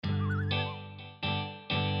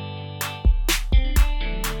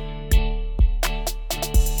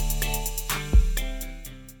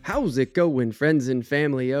How's it going, friends and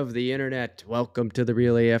family of the internet? Welcome to the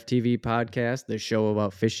Real AF TV podcast, the show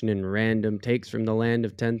about fishing and random takes from the land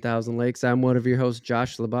of 10,000 lakes. I'm one of your hosts,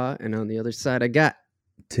 Josh LaBaw, and on the other side, I got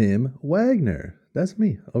Tim Wagner. That's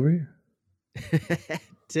me over here.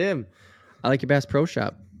 Tim. I like your Bass Pro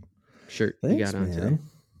Shop shirt. Thanks, you got on man. today.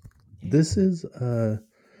 This is a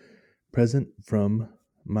present from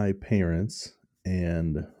my parents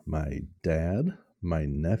and my dad, my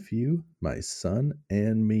nephew, my son,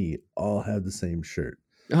 and me all have the same shirt.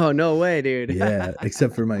 Oh, no way, dude. Yeah,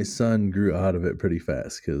 except for my son grew out of it pretty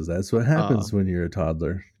fast because that's what happens when you're a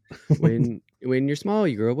toddler. when you're small,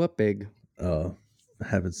 you grow up big. Oh,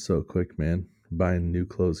 happens so quick, man. Buying new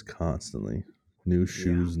clothes constantly. New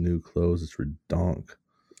shoes, new clothes. It's redonk.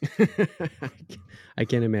 I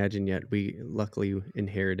can't imagine yet. We luckily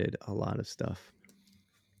inherited a lot of stuff.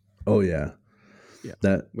 Oh, yeah. Yeah.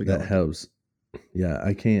 That helps. Yeah,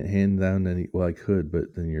 I can't hand down any. Well, I could,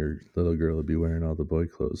 but then your little girl would be wearing all the boy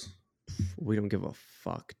clothes. We don't give a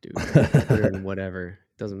fuck, dude. Put her in whatever.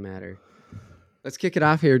 Doesn't matter. Let's kick it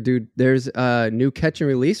off here, dude. There's new catch and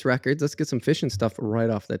release records. Let's get some fishing stuff right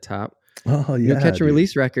off the top. Oh, yeah. New catch and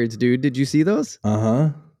release records, dude. Did you see those?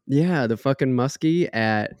 Uh-huh. Yeah, the fucking muskie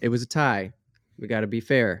it was a tie. We got to be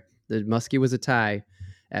fair. The muskie was a tie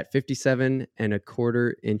at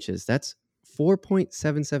 57.25 inches. That's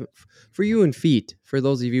 4.77 for you in feet. For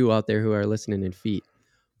those of you out there who are listening in feet,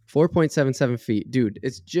 4.77 feet, dude.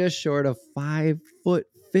 It's just short of 5-foot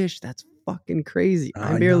fish. That's fucking crazy.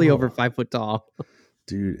 I'm barely over 5 foot tall,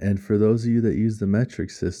 dude. And for those of you that use the metric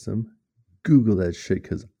system, Google that shit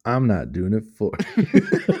because I'm not doing it for.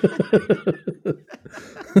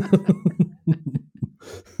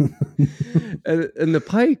 and the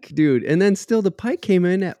pike, dude, and then still the pike came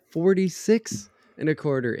in at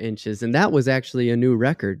 46.25 inches, and that was actually a new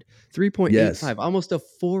record. 3.85, almost a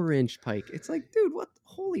 4-inch pike. It's like, dude, what?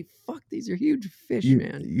 Holy fuck, these are huge fish,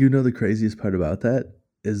 man. You know the craziest part about that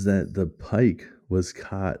is that the pike was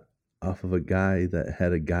caught off of a guy that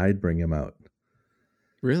had a guide bring him out.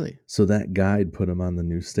 Really? So that guide put him on the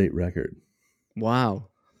new state record. Wow.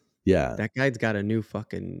 Yeah. That guide's got a new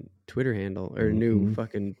fucking Twitter handle or a new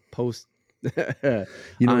fucking post on his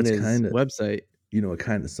website. You know what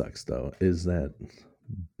kind of sucks, though, is that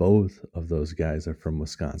both of those guys are from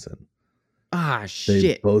Wisconsin. Ah, shit.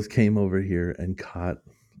 They both came over here and caught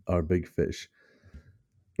our big fish.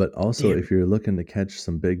 But also, if you're looking to catch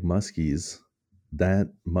some big muskies,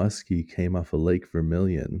 that muskie came off of Lake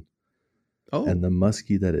Vermilion. Oh. And the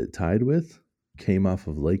muskie that it tied with came off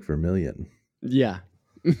of Lake Vermilion. Yeah.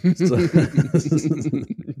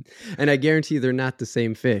 And I guarantee they're not the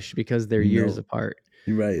same fish because they're years apart.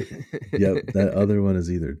 Right. Yep. That other one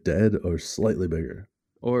is either dead or slightly bigger.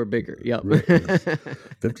 Or bigger. Yep.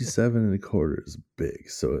 57.25 is big.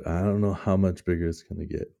 So I don't know how much bigger it's going to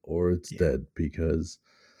get. Or it's dead because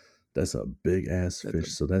that's a big ass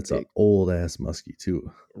fish. So that's an old ass muskie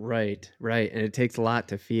too. Right. And it takes a lot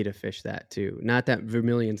to feed a fish that too. Not that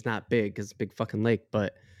Vermilion's not big because it's a big fucking lake,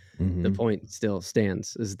 but the point still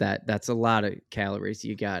stands is that that's a lot of calories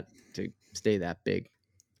you got to stay that big.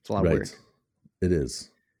 It's a lot of work. It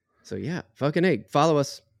is. So yeah, fucking egg. Follow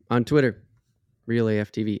us on Twitter. Real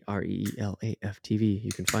AF TV, REELAF TV.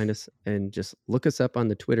 You can find us and just look us up on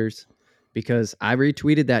the Twitters because I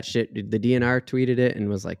retweeted that shit. The DNR tweeted it and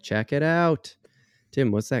was like, check it out.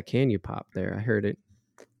 Tim, what's that can you pop there? I heard it.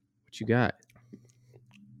 What you got?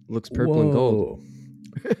 Looks purple and gold.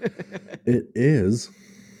 It is.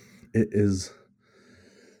 The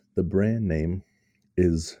brand name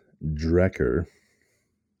is Drecker.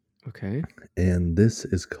 Okay. And this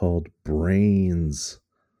is called Brains.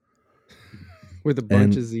 With a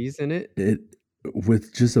bunch of Z's in it?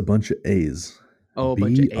 With just a bunch of A's. Oh, a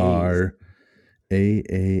bunch of A's.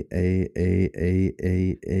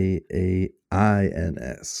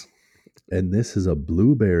 BRAAAAAAAINS. And this is a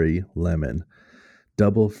blueberry lemon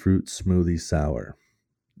double fruit smoothie sour.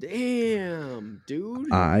 Damn,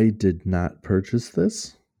 dude. I did not purchase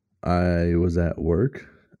this. I was at work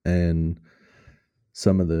and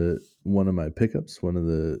one of my pickups, one of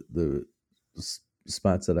the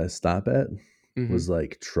spots that I stop at was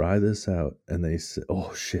like, try this out. And they said,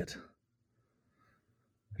 oh shit.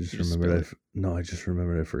 I just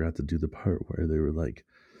remembered I forgot to do the part where they were like,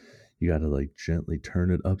 you got to like gently turn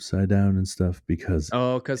it upside down and stuff because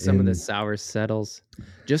some of the sour settles.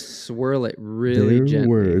 Just swirl it really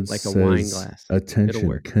gently like a wine glass.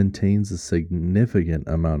 Attention contains a significant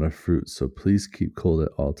amount of fruit, so please keep cold at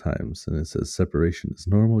all times. And it says separation is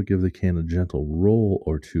normal. Give the can a gentle roll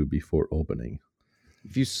or two before opening.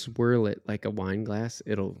 If you swirl it like a wine glass,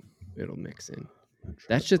 it'll mix in.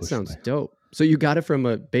 That shit sounds dope. So you got it from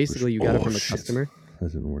a customer?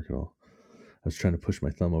 that didn't work at all. I was trying to push my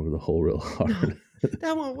thumb over the hole real hard. No,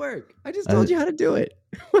 that won't work. I just told you how to do it.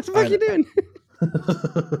 What the fuck you doing?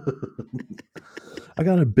 I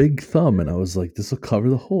got a big thumb, and I was like, "This will cover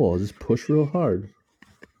the hole." I'll just push real hard.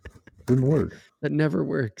 Didn't work. That never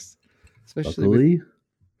works. Especially Luckily,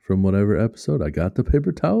 from whatever episode, I got the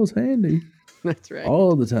paper towels handy. That's right.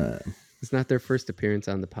 All the time. It's not their first appearance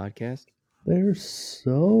on the podcast. They're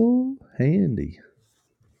so handy.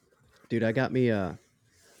 Dude, I got me a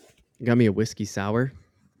whiskey sour.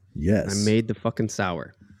 Yes. I made the fucking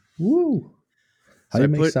sour. Woo. How do you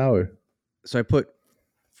make sour? So I put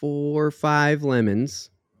 4 or 5 lemons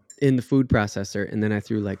in the food processor, and then I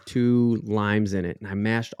threw like 2 limes in it, and I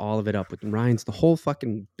mashed all of it up with rinds, the whole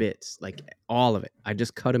fucking bits, like all of it. I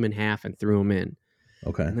just cut them in half and threw them in.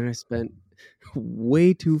 Okay. And then I spent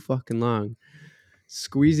way too fucking long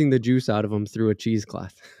squeezing the juice out of them through a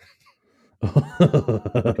cheesecloth.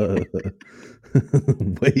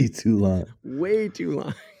 Way too long. Way too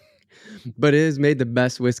long. But it has made the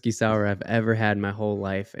best whiskey sour I've ever had in my whole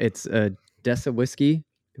life. It's a Dessa whiskey.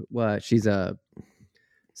 Well, she's a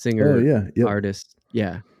singer, artist,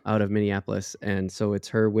 out of Minneapolis, and so it's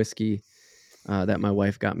her whiskey that my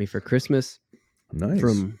wife got me for Christmas. Nice.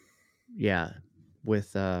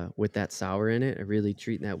 With that sour in it. I really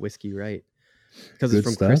treating that whiskey right because it's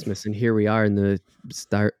from Christmas, and here we are in the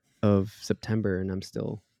start of September, and I'm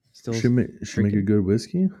still. She make a good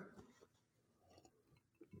whiskey.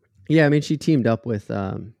 Yeah, I mean, she teamed up with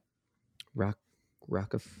Rock.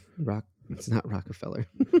 It's not Rockefeller.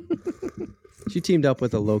 She teamed up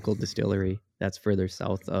with a local distillery that's further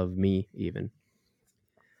south of me, even.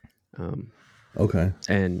 Okay.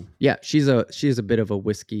 And yeah, she's a bit of a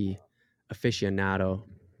whiskey aficionado,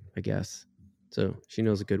 I guess. So she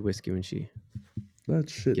knows a good whiskey when she that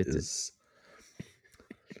shit gets is.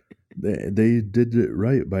 They did it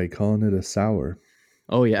right by calling it a sour.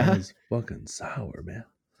 Oh yeah, it's fucking sour, man.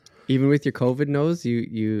 Even with your COVID nose,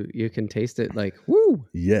 you can taste it like woo.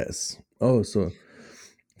 Yes. Oh, so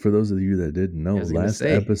for those of you that didn't know, last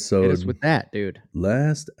episode hit us with that, dude.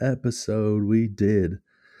 Last episode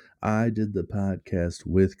I did the podcast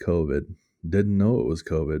with COVID. Didn't know it was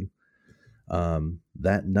COVID.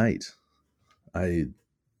 That night, I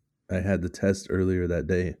had the test earlier that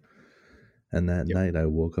day, and that night I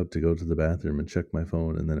woke up to go to the bathroom and check my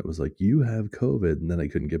phone, and then it was like, "You have COVID," and then I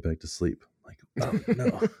couldn't get back to sleep. Like, oh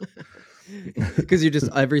no, because you're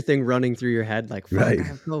just everything running through your head, like, "Fuck, I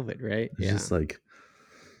have COVID," right? It's just like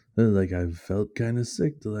I've felt kind of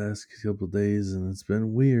sick the last couple of days, and it's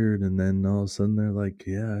been weird. And then all of a sudden they're like,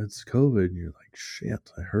 "Yeah, it's COVID." And you're like,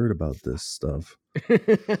 "Shit, I heard about this stuff."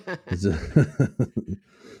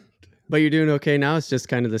 But you're doing okay now. It's just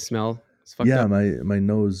kind of the smell. It's fucked up. up. my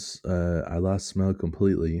nose. I lost smell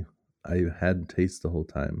completely. I had taste the whole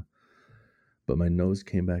time, but my nose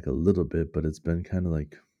came back a little bit. But it's been kind of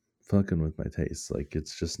like fucking with my taste. Like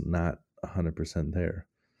it's just not 100% there.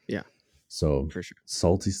 Yeah. So for sure,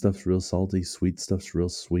 salty stuff's real salty, sweet stuff's real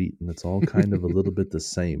sweet, and it's all kind of a little bit the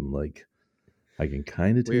same. Like I can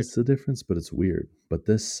kind of taste the difference, but it's weird. But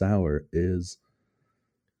this sour is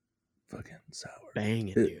fucking sour.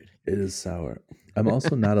 Banging, dude. It is sour. I'm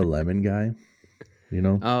also not a lemon guy, you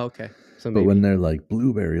know? Oh, okay. So but when they're like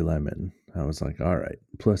blueberry lemon, I was like, all right.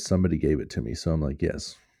 Plus somebody gave it to me, so I'm like,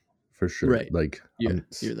 yes, for sure. Right. Like, you're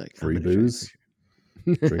like free booze,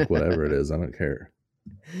 drink whatever it is. I don't care.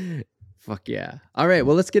 Fuck yeah. All right.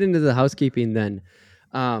 Well, let's get into the housekeeping then.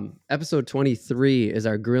 Episode 23 is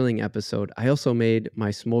our grilling episode. I also made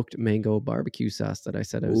my smoked mango barbecue sauce that I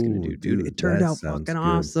said I was going to do. Dude, it turned out fucking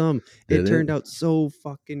awesome. It turned out so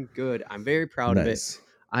fucking good. I'm very proud of it.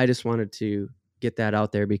 I just wanted to get that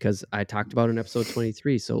out there because I talked about it in episode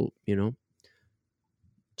 23. So,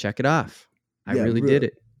 check it off. I really did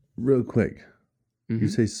it. Real quick. Mm-hmm. You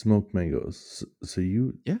say smoked mangoes. So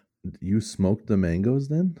you smoked the mangoes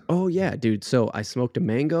then? Oh, yeah, dude. So I smoked a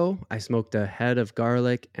mango, I smoked a head of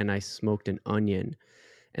garlic, and I smoked an onion.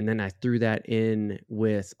 And then I threw that in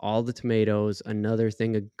with all the tomatoes, another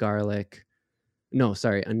thing of garlic. No,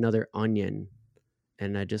 sorry, another onion.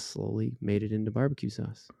 And I just slowly made it into barbecue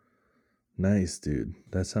sauce. Nice, dude.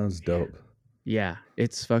 That sounds dope. Yeah,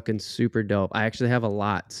 it's fucking super dope. I actually have a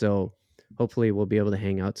lot, so hopefully we'll be able to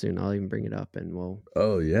hang out soon. I'll even bring it up and we'll...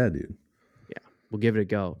 Oh, yeah, dude. We'll give it a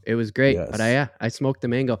go. It was great, but I smoked the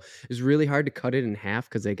mango. It was really hard to cut it in half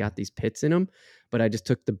because they got these pits in them, but I just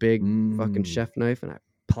took the big fucking chef knife and I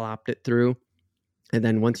plopped it through. And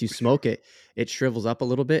then once you smoke it, it shrivels up a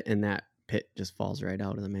little bit and that pit just falls right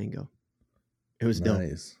out of the mango. It was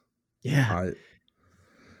nice. Dope. Yeah.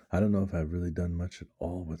 I don't know if I've really done much at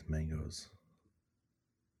all with mangoes.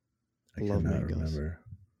 I cannot remember.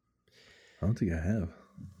 I don't think I have.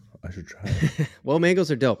 I should try it. Well,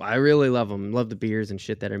 mangoes are dope. I really love them. Love the beers and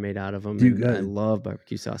shit that are made out of them. I love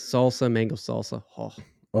barbecue sauce. Salsa, mango salsa.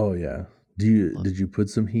 Oh yeah. Did you put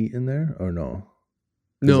some heat in there or no?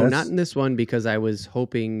 No, not in this one because I was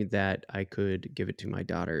hoping that I could give it to my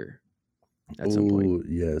daughter at some point. Oh,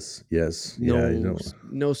 yes.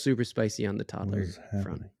 No super spicy on the toddler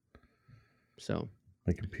front. So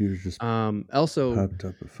my computer just also popped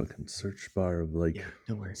up a fucking search bar of like,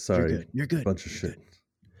 don't worry. Sorry. You're good. Bunch of shit.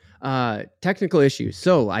 Technical issues.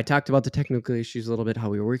 So I talked about the technical issues a little bit, how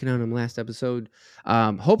we were working on them last episode.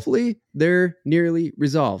 Hopefully they're nearly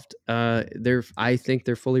resolved. I think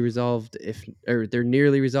they're fully resolved or they're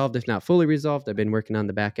nearly resolved, if not fully resolved. I've been working on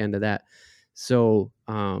the back end of that. So,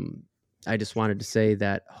 I just wanted to say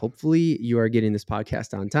that hopefully you are getting this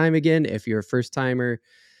podcast on time again. If you're a first timer,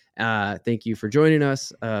 thank you for joining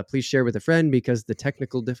us. Please share with a friend because the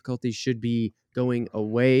technical difficulties should be going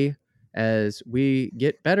away as we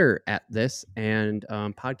get better at this and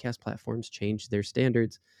podcast platforms change their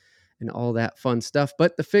standards and all that fun stuff.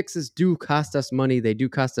 But the fixes do cost us money. They do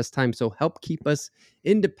cost us time. So help keep us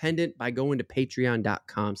independent by going to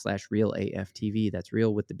patreon.com/realaftv. That's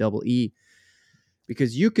real with the double E.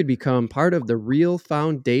 Because you could become part of the Real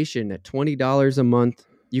Foundation at $20 a month.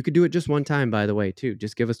 You could do it just one time, by the way, too.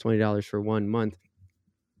 Just give us $20 for 1 month.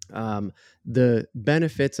 The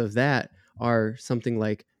benefits of that are something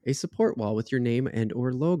like a support wall with your name and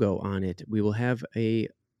or logo on it. We will have a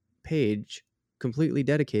page completely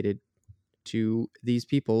dedicated to these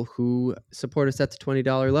people who support us at the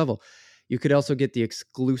 $20 level. You could also get the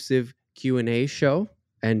exclusive Q&A show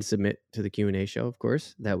and submit to the Q&A show, of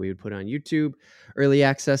course, that we would put on YouTube. Early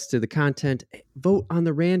access to the content. Vote on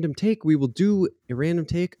the random take. We will do a random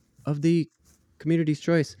take of the community's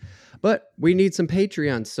choice. But we need some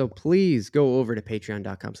Patreons, so please go over to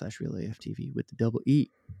patreon.com/realaftv with the double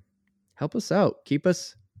E. Help us out. Keep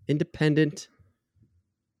us independent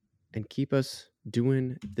and keep us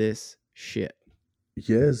doing this shit.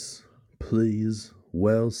 Yes, please.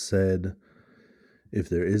 Well said. If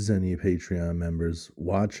there is any Patreon members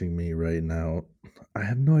watching me right now, I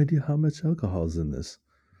have no idea how much alcohol is in this.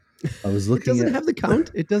 I was looking. It doesn't have the count.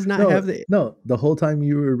 It does not have the. No, the whole time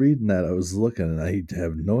you were reading that, I was looking, and I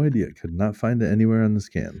have no idea. Could not find it anywhere on this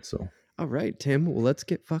can. So, all right, Tim. Well, let's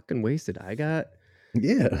get fucking wasted. I got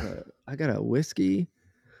a whiskey,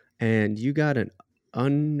 and you got an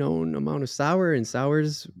unknown amount of sour, and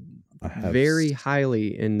sours very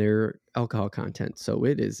highly in their alcohol content, so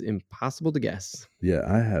it is impossible to guess. Yeah,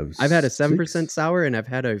 I've had a 7% sour, and I've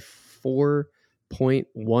had a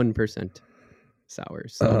 4.1% sour.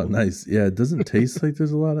 So. Oh, nice. Yeah, it doesn't taste like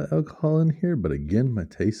there's a lot of alcohol in here, but again, my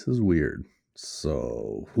taste is weird.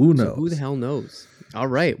 So who knows? So who the hell knows? All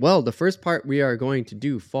right. Well, the first part we are going to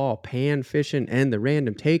do fall pan fishing and the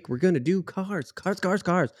random take. We're going to do cars. We're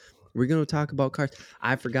going to talk about cars.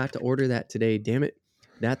 I forgot to order that today. Damn it.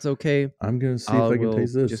 That's okay. I'm going to see if I can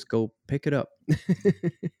taste this. Just go pick it up.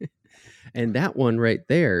 And that one right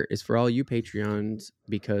there is for all you Patreons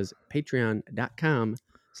because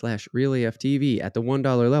patreon.com/realaftv at the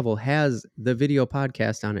 $1 level has the video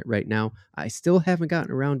podcast on it right now. I still haven't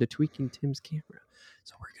gotten around to tweaking Tim's camera,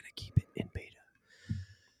 so we're going to keep it in beta.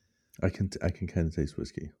 I can kind of taste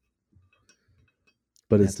whiskey.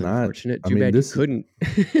 But That's it's not. Unfortunate. Too bad you couldn't.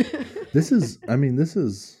 This is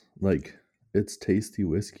like, it's tasty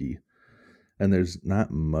whiskey. And there's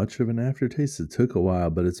not much of an aftertaste. It took a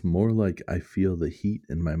while, but it's more like I feel the heat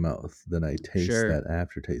in my mouth than I taste that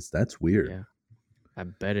aftertaste. That's weird. Yeah, I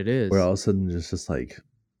bet it is. Where all of a sudden it's just like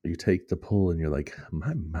you take the pull and you're like,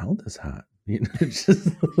 my mouth is hot. You know, it's just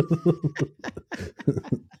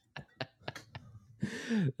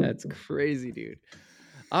That's crazy, dude.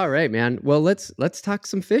 All right, man. Well, let's talk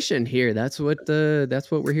some fishing here. That's what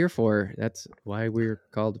we're here for. That's why we're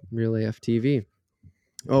called Real AF TV.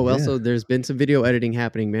 Oh, well, so there's been some video editing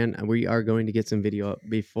happening, man. We are going to get some video up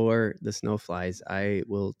before the snow flies. I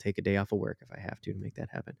will take a day off of work if I have to make that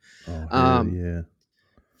happen. Oh, yeah.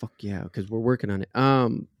 Fuck yeah, because we're working on it.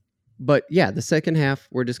 But yeah, the second half,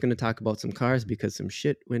 we're just going to talk about some cars because some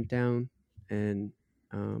shit went down and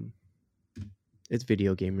it's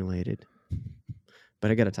video game related.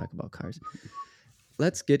 But I got to talk about cars.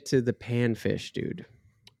 Let's get to the panfish, dude.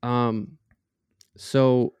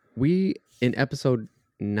 So we, in episode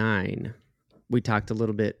 9, we talked a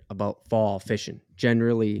little bit about fall fishing,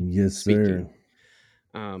 generally speaking.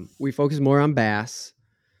 Sir. We focus more on bass.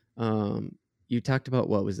 You talked about,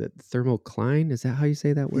 what was it? Thermocline? Is that how you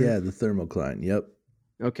say that word? Yeah, the thermocline. Yep.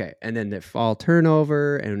 Okay. And then the fall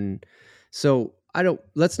turnover. And so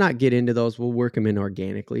let's not get into those. We'll work them in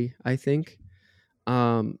organically, I think.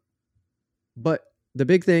 But the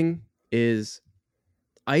big thing is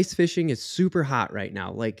ice fishing is super hot right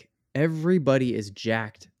now. Like everybody is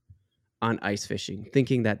jacked on ice fishing,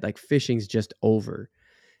 thinking that like fishing's just over.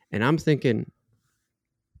 And I'm thinking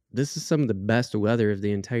this is some of the best weather of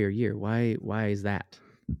the entire year. Why is that?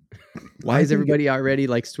 Why is everybody already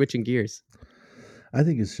like switching gears? I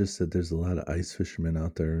think it's just that there's a lot of ice fishermen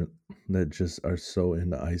out there that just are so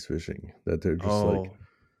into ice fishing that they're just like,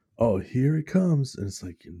 oh, here it comes. And it's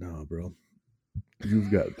like, no, bro.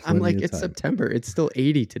 You've got plenty I'm like, of it's time. September. It's still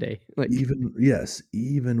 80 today. Like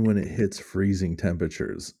even when it hits freezing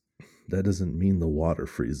temperatures, that doesn't mean the water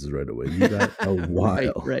freezes right away. You got a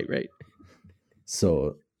while. Right.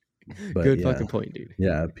 So, but good fucking point, dude.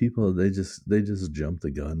 Yeah, people they just jump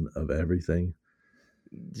the gun of everything.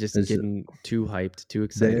 Just getting too hyped, too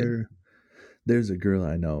excited. There's a girl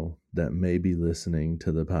I know that may be listening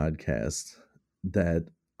to the podcast that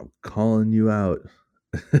I'm calling you out.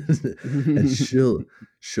 And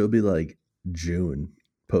she'll be like June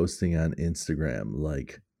posting on Instagram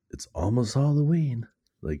like it's almost Halloween.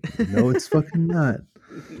 Like, no, it's fucking not.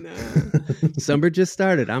 Nah. Summer just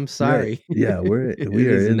started. I'm sorry. Right. Yeah, we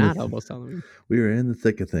are not almost Halloween. We are in the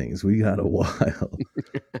thick of things. We got a while.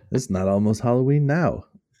 It's not almost Halloween now.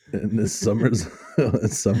 And this summer's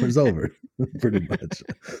over, pretty much.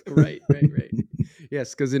 Right.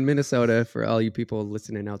 Yes, because in Minnesota, for all you people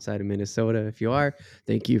listening outside of Minnesota, if you are,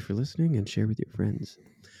 thank you for listening and share with your friends.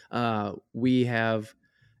 We have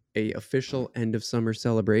a official end of summer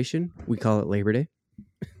celebration. We call it Labor Day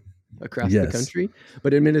across the country.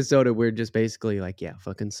 But in Minnesota, we're just basically like, yeah,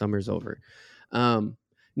 fucking summer's over.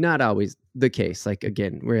 Not always the case. Like,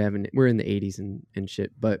 again, we're in the 80s and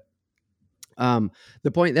shit, but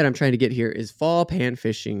the point that I'm trying to get here is fall pan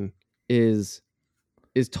fishing is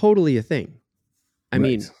totally a thing. I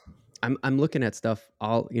mean, I'm looking at stuff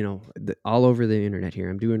all over the internet here.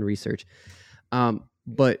 I'm doing research.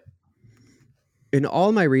 But in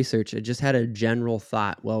all my research, I just had a general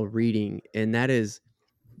thought while reading, and that is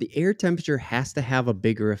the air temperature has to have a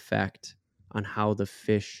bigger effect on how the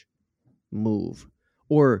fish move.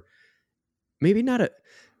 Or maybe not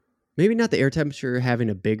the air temperature having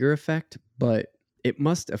a bigger effect, but it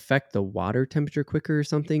must affect the water temperature quicker or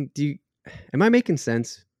something. Am I making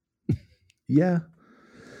sense? Yeah.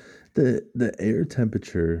 The air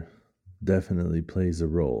temperature definitely plays a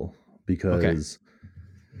role because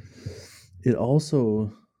it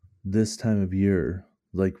also, this time of year,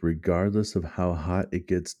 like regardless of how hot it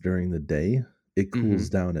gets during the day, it cools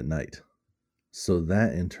down at night. So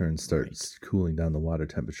that in turn starts cooling down the water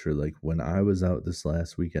temperature. Like when I was out this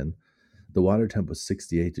last weekend, the water temp was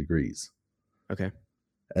 68 degrees. Okay.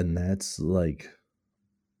 And that's like,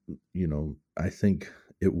 I think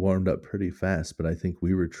it warmed up pretty fast, but I think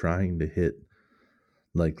we were trying to hit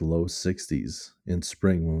like low 60s in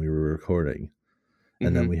spring when we were recording.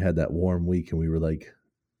 And then we had that warm week and we were like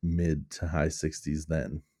mid to high 60s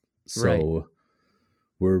then. So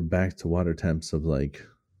we're back to water temps of like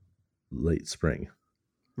late spring.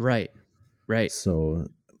 Right. So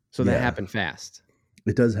that happened fast.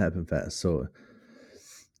 It does happen fast. So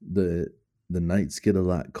the nights get a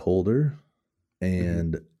lot colder,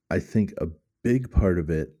 and I think a big part of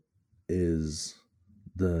it is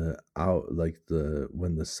when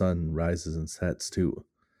the sun rises and sets too.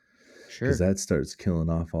 Sure. Because that starts killing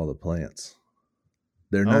off all the plants.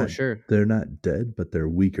 They're not dead, but they're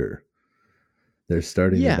weaker. They're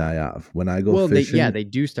starting to die off. When I go fishing, they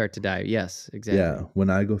do start to die. Yes, exactly. Yeah, when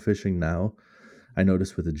I go fishing now, I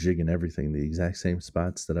notice with a jig and everything, the exact same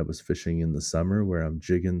spots that I was fishing in the summer where I'm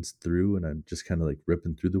jigging through and I'm just kind of like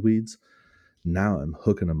ripping through the weeds. Now I'm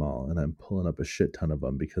hooking them all and I'm pulling up a shit ton of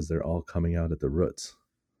them because they're all coming out at the roots.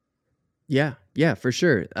 Yeah, for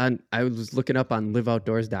sure. I was looking up on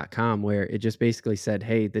liveoutdoors.com where it just basically said,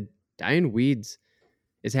 hey, the dying weeds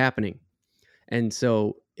is happening. And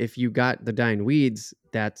so if you got the dying weeds,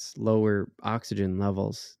 that's lower oxygen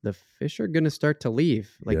levels. The fish are going to start to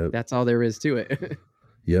leave. Like that's all there is to it.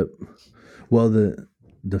 Yep. Well,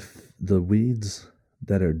 the weeds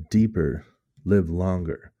that are deeper live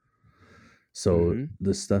longer. So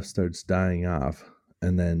the stuff starts dying off,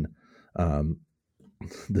 and then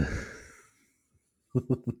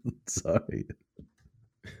sorry.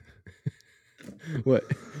 What?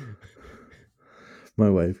 My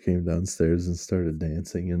wife came downstairs and started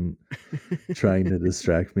dancing and trying to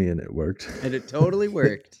distract me, and it worked. And it totally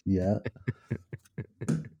worked. Yeah.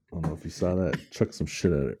 I don't know if you saw that. Chuck some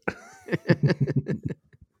shit at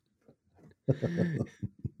her.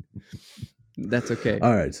 That's okay.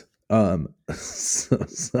 All right. So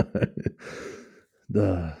sorry.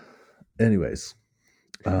 Anyways,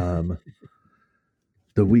 the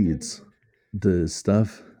weeds, the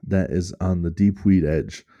stuff that is on the deep weed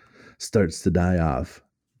edge starts to die off.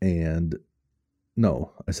 And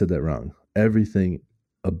no, I said that wrong. Everything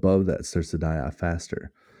above that starts to die off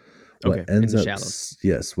faster. What Okay, in ends the up, shallows.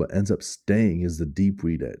 yes, what ends up staying is the deep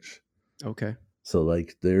weed edge. Okay. So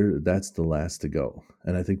like there, that's the last to go.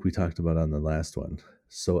 And I think we talked about on the last one.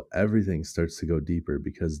 So everything starts to go deeper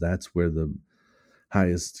because that's where the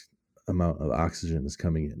highest amount of oxygen is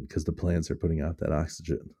coming in because the plants are putting out that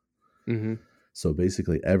oxygen. Mm-hmm. So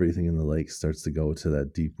basically everything in the lake starts to go to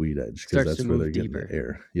that deep weed edge because Starts to that's where they're move getting the deeper.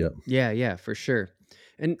 air. Yep. Yeah, for sure.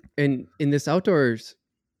 And in this outdoors,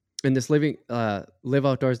 in this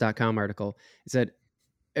liveoutdoors.com article, it said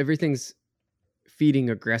everything's feeding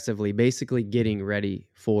aggressively, basically getting ready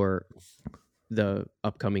for the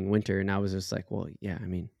upcoming winter. And I was just like, well, yeah, I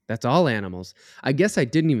mean, that's all animals. I guess I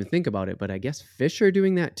didn't even think about it, but I guess fish are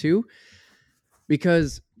doing that too.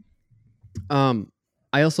 Because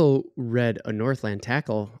I also read a Northland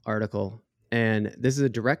Tackle article, and this is a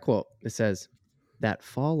direct quote. It says that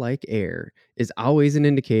fall-like air is always an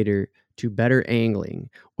indicator to better angling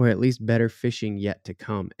or at least better fishing yet to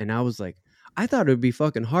come. And I was like, I thought it would be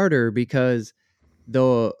fucking harder because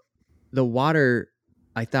the the water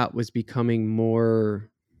I thought was becoming more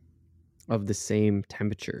of the same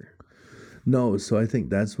temperature. No, so I think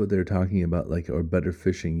that's what they're talking about, like, or better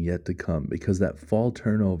fishing yet to come, because that fall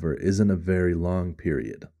turnover isn't a very long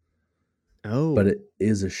period, but Oh. it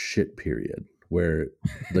is a shit period where,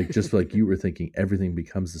 like, just like you were thinking, everything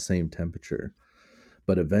becomes the same temperature.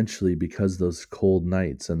 But eventually, because those cold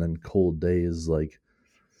nights and then cold days, like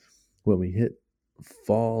when we hit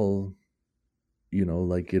fall,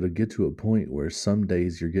 like it'll get to a point where some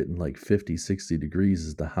days you're getting like 50, 60 degrees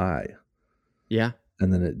is the high. Yeah.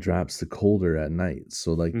 And then it drops to colder at night.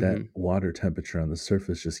 So like that Mm-hmm. water temperature on the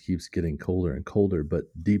surface just keeps getting colder and colder, but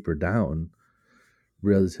deeper down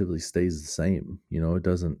relatively stays the same. It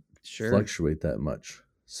doesn't Sure. fluctuate that much.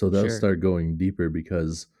 So they'll Sure. start going deeper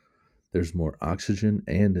because there's more oxygen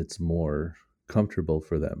and it's more comfortable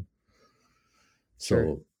for them. Sure.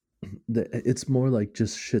 So it's more like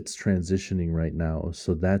just shit's transitioning right now.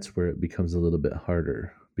 So that's where it becomes a little bit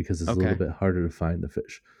harder because it's a little Okay. bit harder to find the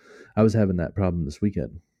fish. I was having that problem this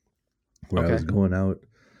weekend where I was Okay. going out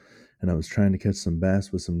and I was trying to catch some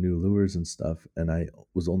bass with some new lures and stuff, and I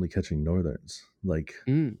was only catching northerns. Like,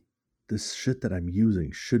 Mm. this shit that I'm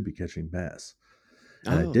using should be catching bass.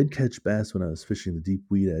 And I Oh. did catch bass when I was fishing the deep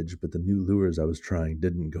weed edge, but the new lures I was trying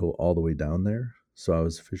didn't go all the way down there. So I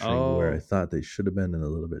was fishing where I Oh. thought they should have been in a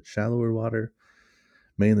little bit shallower water,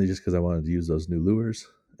 mainly just because I wanted to use those new lures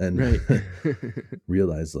and Right.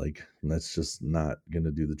 realized like that's just not going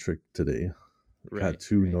to do the trick today. Caught Right.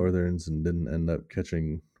 two Right. northerns and didn't end up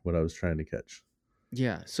catching what I was trying to catch.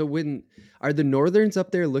 Yeah. So when are the northerns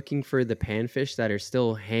up there looking for the panfish that are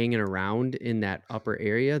still hanging around in that upper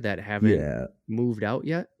area that haven't Yeah, moved out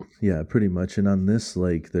yet? yeah, pretty much. And on this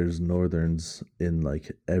lake, there's northerns in like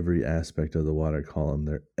every aspect of the water column.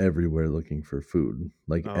 They're everywhere looking for food.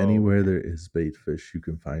 Like Oh, anywhere okay. there is bait fish, you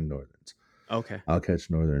can find northerns. Okay. I'll catch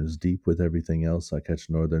northerns deep with everything else. I catch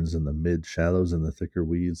northerns in the mid shallows and the thicker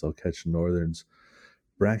weeds. I'll catch northerns.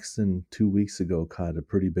 Braxton 2 weeks ago caught a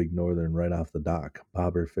pretty big northern right off the dock,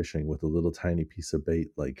 bobber fishing with a little tiny piece of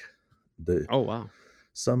bait. Like the Oh, wow.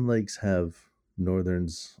 some lakes have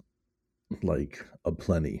northerns like a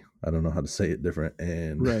plenty. I don't know how to say it different.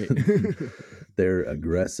 And Right. they're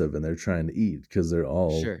aggressive and they're trying to eat because they're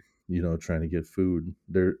all, Sure. trying to get food.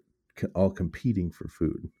 They're all competing for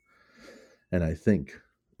food. And I think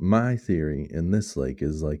my theory in this lake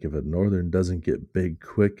is like if a northern doesn't get big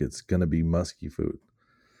quick, it's going to be musky food.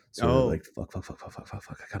 So they're Oh. like, fuck, fuck, fuck, fuck, fuck, fuck,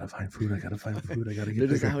 fuck. I gotta find food. I gotta find food. I gotta They're get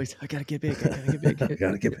just bigger. always, I gotta get big. I gotta get big. I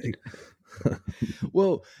gotta get big.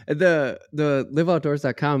 Well, the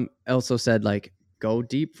liveoutdoors.com also said like go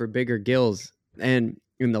deep for bigger gills. And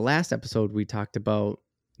in the last episode we talked about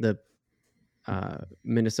the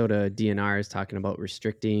Minnesota DNR is talking about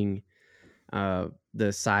restricting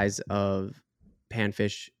the size of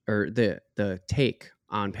panfish or the take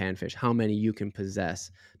on panfish, how many you can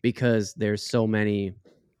possess, because there's so many.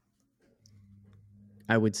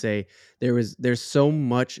 I would say there's so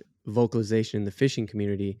much vocalization in the fishing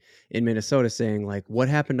community in Minnesota saying like, what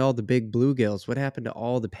happened to all the big bluegills? What happened to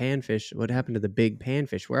all the panfish? What happened to the big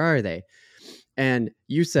panfish? Where are they? And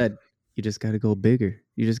you said you just got to go bigger.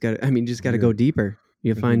 You just got to, I mean, just got to Yeah, go deeper.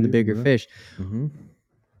 You I go find the deeper, bigger bro. fish. Mm-hmm.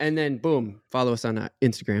 And then boom, follow us on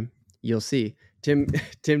Instagram. You'll see Tim.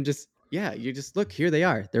 Tim just you just look, here they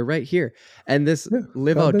are. They're right here. And this Yeah, caught a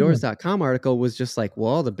big one. liveoutdoors.com article was just like, well,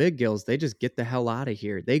 all the big gills, they just get the hell out of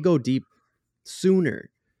here. They go deep sooner.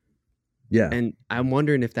 Yeah. And I'm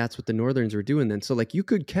wondering if that's what the northerns were doing then. So like you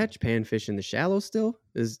could catch panfish in the shallow still,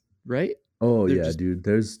 is right? Oh They're yeah, just dude.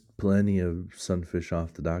 There's plenty of sunfish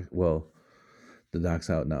off the dock. Well, the dock's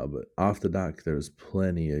out now, but off the dock there's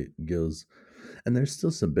plenty of gills, and there's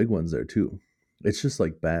still some big ones there too. It's just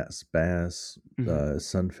like bass,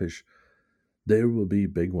 sunfish. There will be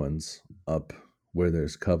big ones up where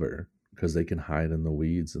there's cover because they can hide in the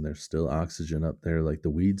weeds, and there's still oxygen up there. Like the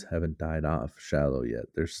weeds haven't died off shallow yet;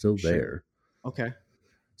 they're still there. Okay.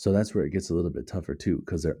 So that's where it gets a little bit tougher too,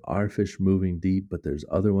 because there are fish moving deep, but there's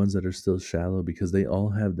other ones that are still shallow because they all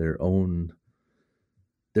have their own.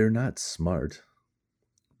 They're not smart,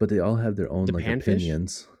 but they all have their own The like panfish?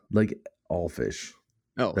 opinions. Like all fish,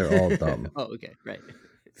 Oh, they're all dumb. Oh, okay, right.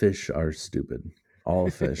 Fish are stupid. All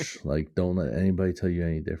fish. Like, don't let anybody tell you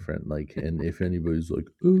any different. Like, and if anybody's like,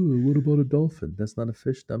 "Oh, what about a dolphin?" That's not a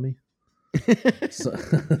fish, dummy. So,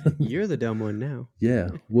 You're the dumb one now. Yeah,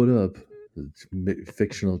 what up?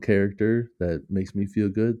 Fictional character that makes me feel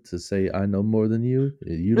good to say I know more than you.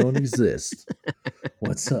 You don't exist.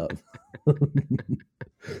 What's up?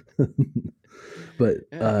 But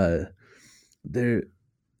there,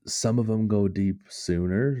 some of them go deep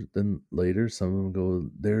sooner than later. Some of them go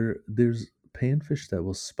there. There's panfish that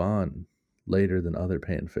will spawn later than other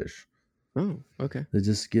panfish. Oh, okay. They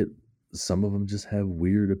just get, some of them just have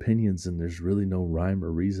weird opinions, and there's really no rhyme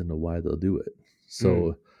or reason to why they'll do it.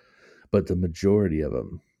 So, but the majority of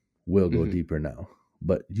them will go deeper now.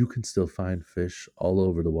 But you can still find fish all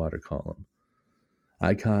over the water column.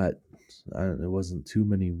 I caught, it wasn't too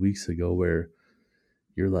many weeks ago, where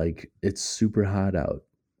you're like, it's super hot out.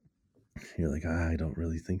 You're like, I don't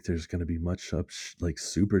really think there's going to be much up, like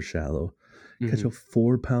super shallow. Catch a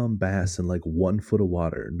 4-pound bass in like 1 foot of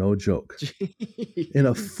water. No joke. Jeez. In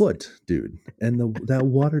a foot, dude. And that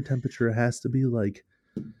water temperature has to be like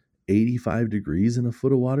 85 degrees in a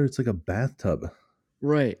foot of water. It's like a bathtub.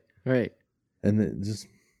 Right. And then just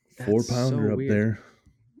 4-pounder so up weird. there.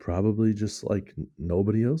 Probably just like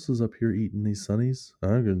nobody else is up here eating these sunnies.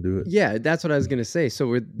 I'm going to do it. Yeah, that's what I was going to say.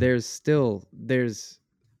 So there's still the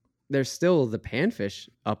panfish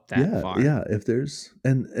up that far. Yeah, if there's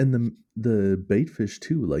and the bait fish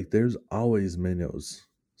too, like there's always minnows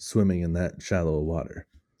swimming in that shallow water.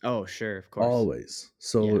 Oh, sure, of course. Always.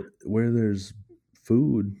 So where there's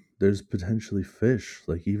food, there's potentially fish.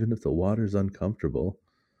 Like even if the water's uncomfortable,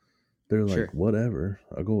 they're like, whatever.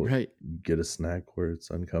 I'll go get a snack where it's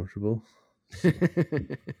uncomfortable.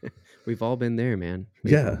 We've all been there, man.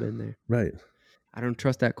 We've all been there. Right. I don't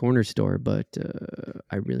trust that corner store, but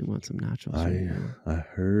I really want some nachos. I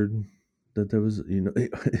heard that there was,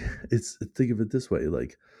 it's, think of it this way,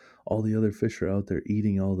 like all the other fish are out there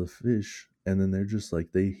eating all the fish, and then they're just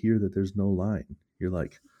like, they hear that there's no line. You're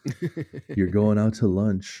like, you're going out to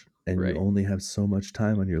lunch, and you only have so much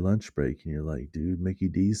time on your lunch break, and you're like, dude, Mickey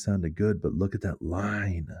D's sounded good, but look at that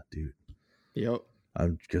line, dude. Yep. I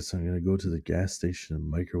guess I'm going to go to the gas station and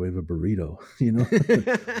microwave a burrito,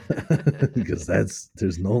 because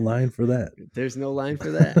there's no line for that. There's no line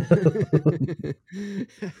for that.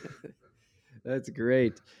 That's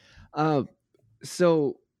great. I'm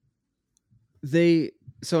going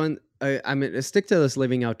to stick to this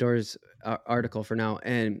Living Outdoors article for now.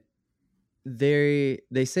 And they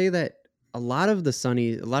say that a lot of the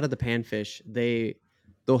panfish,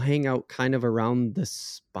 they'll hang out kind of around the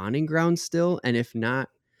spawning grounds still. And if not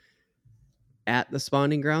at the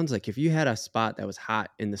spawning grounds, like if you had a spot that was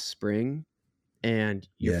hot in the spring and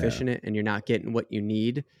you're fishing it and you're not getting what you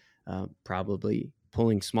need, probably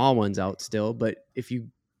pulling small ones out still. But if you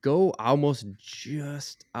go almost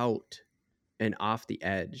just out and off the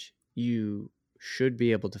edge, you should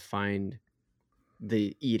be able to find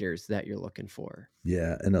the eaters that you're looking for.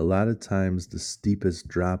 Yeah. And a lot of times the steepest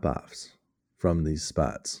drop-offs from these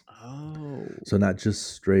spots. Oh. So not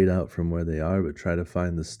just straight out from where they are, but try to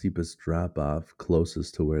find the steepest drop-off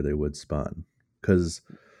closest to where they would spawn. Because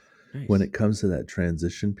when it comes to that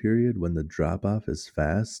transition period, when the drop-off is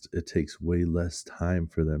fast, it takes way less time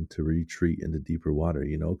for them to retreat into deeper water,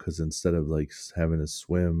 because instead of like having to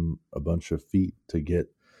swim a bunch of feet to get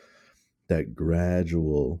that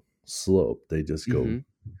gradual slope, they just go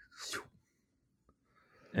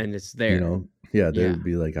and it's there. They'd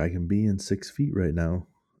be like, I can be in 6 feet right now,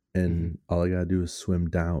 and all I gotta do is swim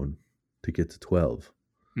down to get to 12.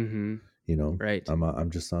 Right. I'm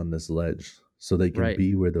just on this ledge, so they can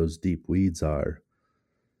be where those deep weeds are,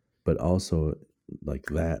 but also like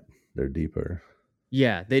that they're deeper.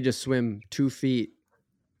 Yeah, they just swim 2 feet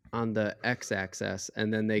on the x-axis,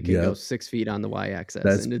 and then they can go 6 feet on the y-axis.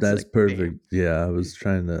 That's like, perfect. Bam. Yeah, I was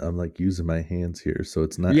I'm like using my hands here, so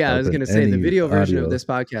it's not. Yeah, I was gonna say the video version of this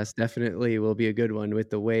podcast definitely will be a good one with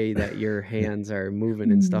the way that your hands are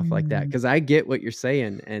moving and stuff like that. Because I get what you're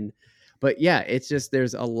saying, But yeah, it's just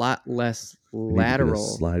there's a lot less We need to get a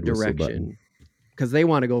lateral slide whistle button. direction because they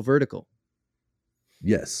want to go vertical.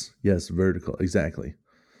 Yes, vertical, exactly.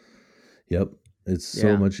 Yep, it's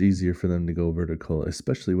so much easier for them to go vertical,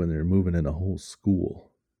 especially when they're moving in a whole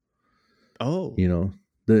school. Oh, you know,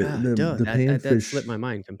 the that panfish slipped my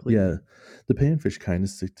mind completely. Yeah, the panfish kind of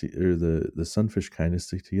stick to, or the sunfish kind of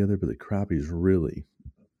stick together, but the crappies really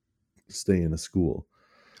stay in a school.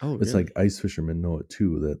 Oh, It's really? like ice fishermen know it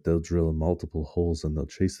too, that they'll drill multiple holes and they'll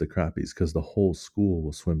chase the crappies because the whole school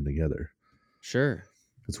will swim together. Sure.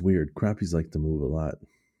 It's weird. Crappies like to move a lot.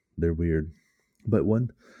 They're weird. But one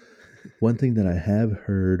thing that I have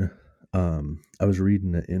heard, I was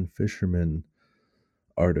reading an In Fisherman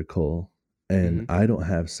article, and I don't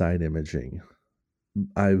have side imaging.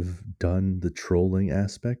 I've done the trolling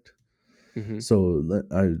aspect. So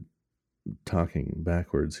I'm talking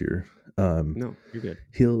backwards here. No, you're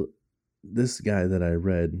good. This guy that I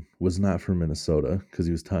read was not from Minnesota because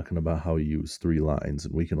he was talking about how he used 3 lines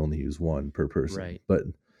and we can only use 1 per person. Right. But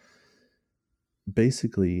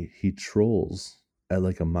basically he trolls at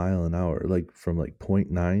like a mile an hour, like from like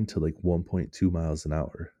 0.9 to like 1.2 miles an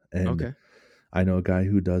hour. And I know a guy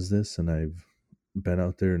who does this, and I've been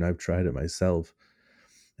out there and I've tried it myself.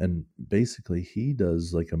 And basically he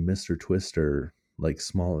does like a Mr. Twister, like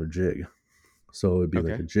smaller jig. So it'd be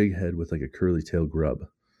like a jig head with like a curly tail grub.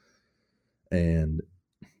 And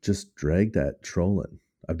just drag that trolling.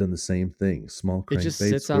 I've done the same thing. Small crankbait. It just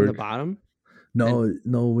sits on the bottom? No,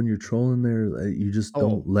 when you're trolling there, you just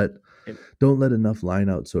don't let enough line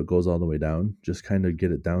out so it goes all the way down. Just kind of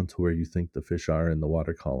get it down to where you think the fish are in the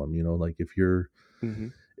water column. Like if you're,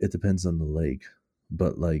 it depends on the lake,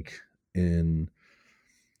 but like in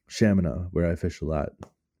Chaminade, where I fish a lot,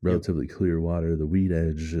 relatively clear water, the weed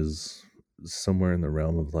edge is somewhere in the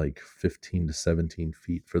realm of like 15 to 17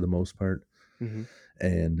 feet for the most part.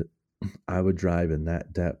 And I would drive in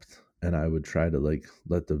that depth, and I would try to like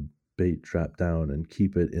let the bait drop down and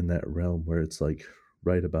keep it in that realm where it's like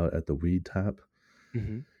right about at the weed top,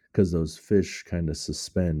 because those fish kind of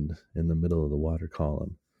suspend in the middle of the water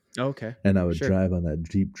column. Okay. And I would drive on that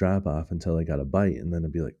deep drop off until I got a bite, and then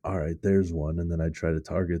I'd be like, all right, there's one. And then I'd try to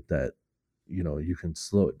target that, you can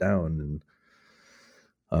slow it down.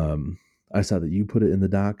 And I saw that you put it in the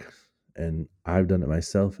dock, and I've done it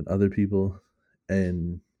myself and other people.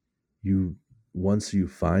 And once you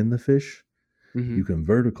find the fish, you can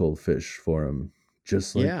vertical fish for them,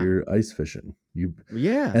 just like you're ice fishing.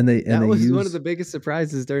 That was one of the biggest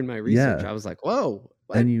surprises during my research. I was like, whoa.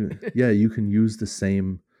 What? And you can use the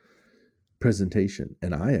same presentation.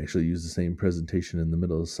 And I actually use the same presentation in the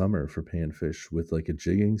middle of summer for panfish with like a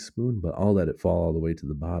jigging spoon, but I'll let it fall all the way to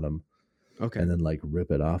the bottom. And then like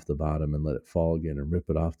rip it off the bottom and let it fall again and rip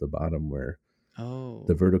it off the bottom, where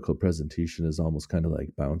the vertical presentation is almost kind of like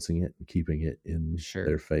bouncing it and keeping it in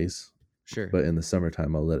their face. But in the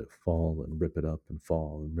summertime, I'll let it fall and rip it up and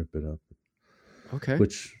fall and rip it up.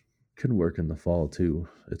 Which can work in the fall too.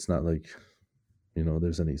 It's not like,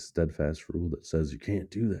 there's any steadfast rule that says you can't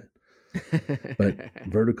do that. But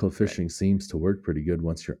vertical fishing seems to work pretty good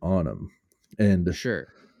once you're on them. And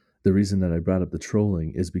the reason that I brought up the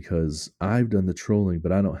trolling is because I've done the trolling,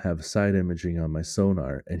 but I don't have side imaging on my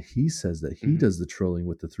sonar. And he says that he does the trolling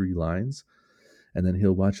with the 3 lines, and then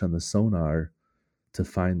he'll watch on the sonar to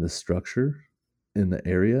find the structure in the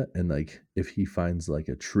area. And like, if he finds like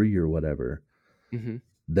a tree or whatever,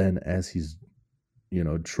 then as he's,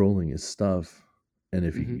 trolling his stuff, and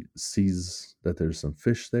if he sees that there's some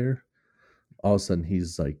fish there, all of a sudden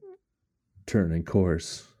he's like turning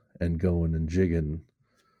course and going and jigging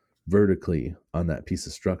vertically on that piece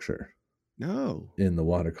of structure. In the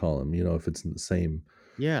water column, if it's in the same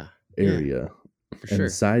area. And the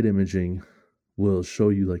side imaging will show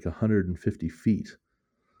you like 150 feet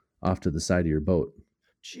off to the side of your boat.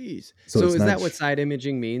 Jeez. So is that what side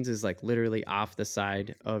imaging means? Is like literally off the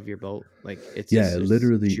side of your boat? Like it's it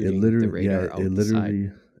literally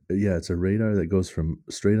it's a radar that goes from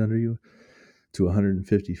straight under you to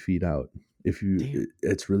 150 feet out.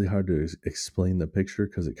 It's really hard to explain the picture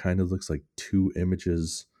because it kind of looks like 2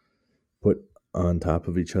 images put on top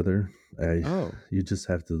of each other. You just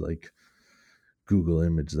have to like Google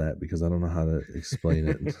image that, because I don't know how to explain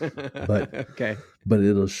it. But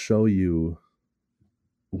it'll show you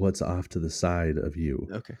what's off to the side of you.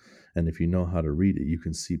 And if you know how to read it, you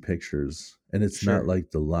can see pictures. And it's not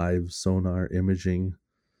like the live sonar imaging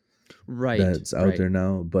that's out there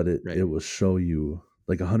now, but it will show you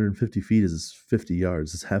like 150 feet is 50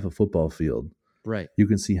 yards. It's half a football field. You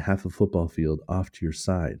can see half a football field off to your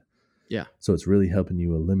side. So it's really helping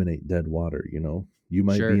you eliminate dead water. You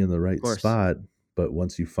might be in the right spot, But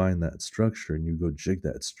once you find that structure and you go jig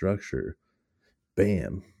that structure,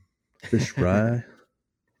 bam, fish fry.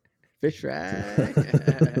 Fish fry.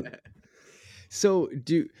 So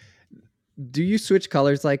do you switch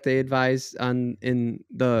colors like they advise on in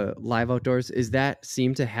the live outdoors? Is that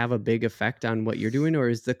seem to have a big effect on what you're doing, or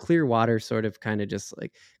is the clear water sort of kind of just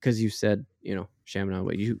like, because you said, Chaminade,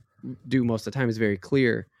 what you do most of the time is very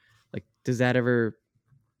clear. Like, does that ever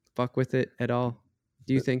fuck with it at all,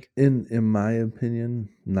 do you think? In my opinion,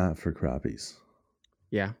 not for crappies.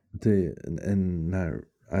 Yeah. And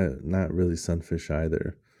not really sunfish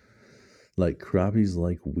either. Like crappies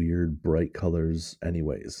like weird bright colors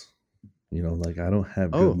anyways. Like I don't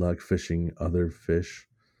have good luck fishing other fish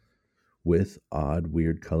with odd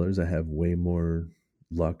weird colors. I have way more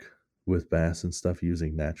luck with bass and stuff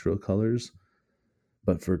using natural colors.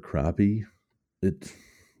 But for crappie, it's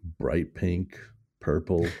bright pink,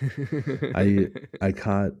 purple. I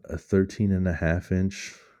caught a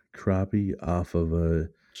 13.5-inch crappie off of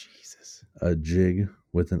a jig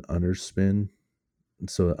with an underspin.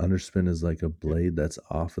 So an underspin is like a blade that's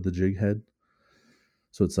off of the jig head.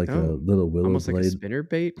 So it's like a little willow almost blade. Like a spinner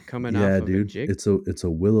bait coming off of a jig. It's a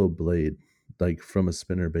willow blade, like from a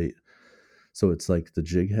spinner bait. So it's like the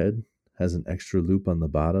jig head has an extra loop on the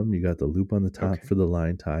bottom. You got the loop on the top for the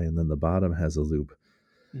line tie, and then the bottom has a loop.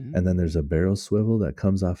 Mm-hmm. And then there's a barrel swivel that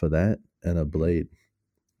comes off of that and a blade.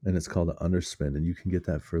 And it's called an underspin. And you can get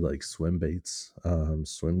that for like swim baits,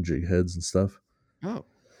 swim jig heads and stuff. Oh.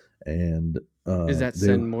 And does that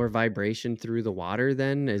send more vibration through the water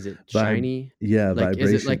then? Is it shiny? Yeah, like,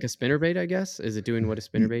 vibration. Is it like a spinnerbait, I guess? Is it doing what a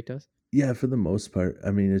spinnerbait does? Yeah, for the most part.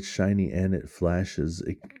 I mean, it's shiny and it flashes.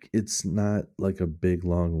 It's not like a big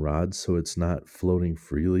long rod, so it's not floating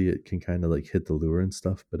freely. It can kind of like hit the lure and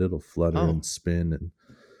stuff, but it'll flutter and spin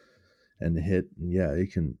and hit. And yeah,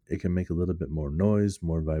 it can make a little bit more noise,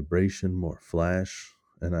 more vibration, more flash.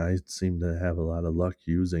 And I seem to have a lot of luck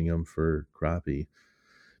using them for crappie.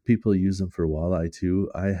 People use them for walleye too.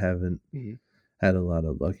 I haven't had a lot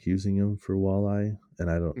of luck using them for walleye, and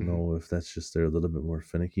I don't know if that's just they're a little bit more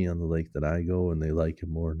finicky on the lake that I go, and they like a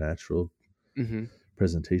more natural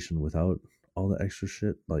presentation without all the extra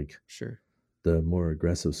shit. Like the more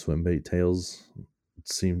aggressive swim bait tails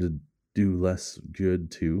seem to do less good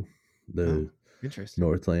too. The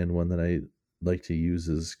Northland one that I like to use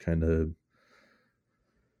is kind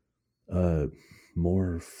of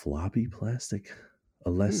more floppy plastic. A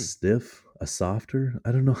less stiff, a softer.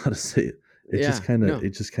 I don't know how to say it. It just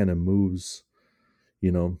kind of moves,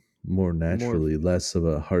 more naturally, less of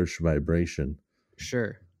a harsh vibration.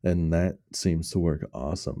 Sure. And that seems to work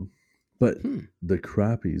awesome. But the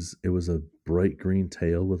crappies, it was a bright green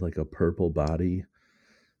tail with like a purple body.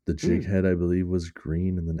 The jig head, I believe, was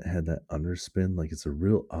green, and then it had that underspin. Like it's a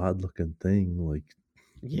real odd looking thing. Like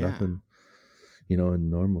nothing, and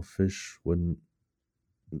normal fish wouldn't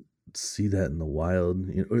see that in the wild.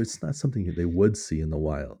 Or it's not something they would see in the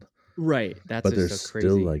wild, right? That's but they're so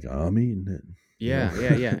still crazy. like, I'm eating it.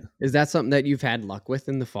 Yeah. Is that something that you've had luck with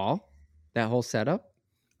in the fall, that whole setup?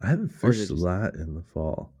 I haven't fished a lot in the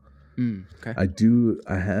fall. Okay.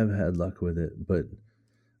 I have had luck with it, but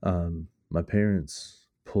my parents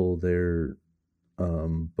pull their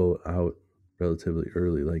boat out relatively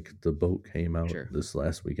early. Like the boat came out this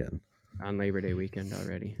last weekend on Labor Day weekend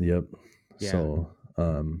already. Yep. Yeah. So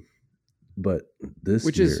but this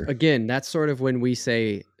which year, is again, that's sort of when we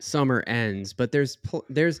say summer ends, but there's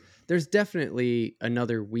definitely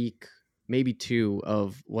another week, maybe two,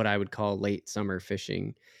 of what I would call late summer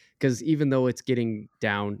fishing, because even though it's getting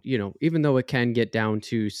down, even though it can get down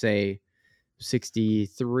to say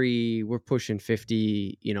 63, we're pushing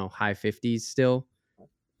 50, high 50s still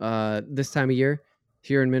this time of year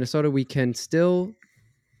here in Minnesota. We can still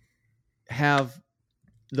have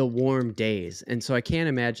the warm days, and so I can't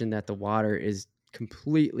imagine that the water is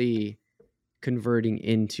completely converting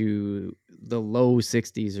into the low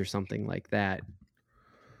 60s or something like that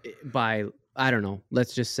by, I don't know,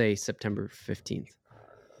 let's just say September 15th.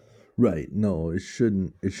 Right. No, it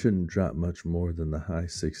shouldn't drop much more than the high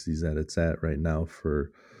 60s that it's at right now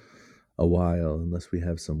for a while, unless we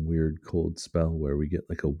have some weird cold spell where we get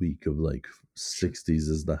like a week of like 60s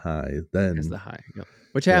is the high. Then is the high. Yep.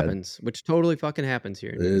 Which happens, which totally fucking happens here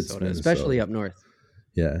in Minnesota, especially up north.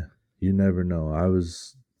 Yeah. You never know. I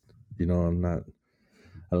was, I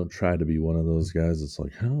don't try to be one of those guys that's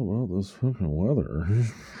like, oh, well, this fucking weather.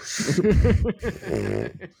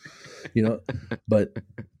 But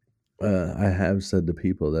I have said to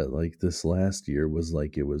people that like this last year was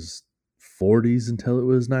like it was 40s until it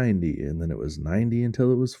was 90, and then it was 90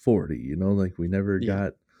 until it was 40. Like we never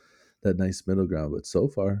got that nice middle ground. But so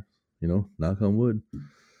far, knock on wood,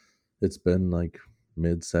 it's been like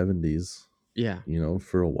mid 70s, Yeah.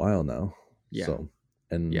 for a while now. Yeah. So,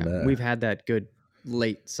 and Yeah. We've had that good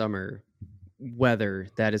late summer weather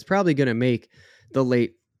that is probably going to make the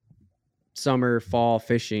late summer, fall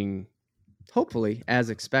fishing, hopefully, as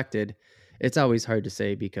expected. It's always hard to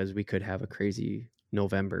say because we could have a crazy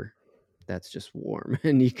November that's just warm.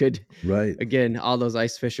 And you could, right. again, all those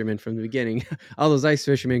ice fishermen from the beginning, all those ice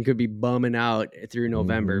fishermen could be bumming out through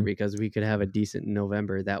November because we could have a decent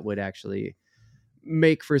November that would actually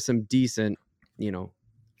make for some decent,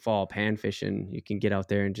 fall pan fishing. You can get out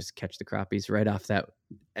there and just catch the crappies right off that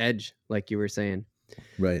edge, like you were saying.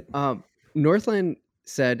 Right. Northland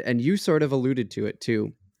said, and you sort of alluded to it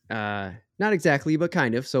too, not exactly, but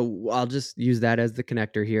kind of. So I'll just use that as the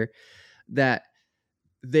connector here. That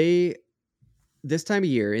they this time of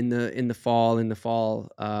year in the fall,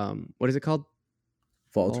 what is it called?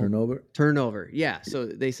 Fall turnover. Turnover, yeah. So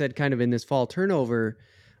they said kind of in this fall turnover,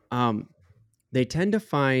 they tend to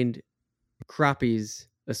find crappies,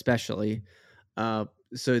 especially.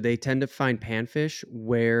 So they tend to find panfish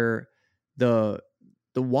where the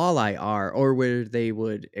walleye are, or where they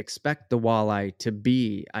would expect the walleye to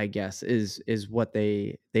be, I guess, is what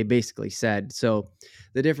they basically said. So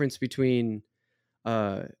the difference between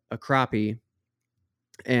a crappie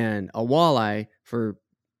and a walleye, for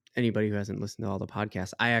anybody who hasn't listened to all the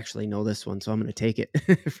podcasts, I actually know this one, so I'm going to take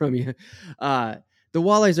it from you. The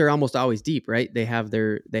walleyes are almost always deep, right? They have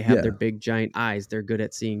their big giant eyes. They're good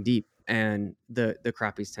at seeing deep, and the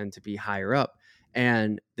crappies tend to be higher up.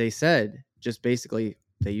 And they said just basically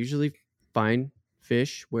they usually find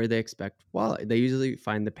fish where they expect walleye. They usually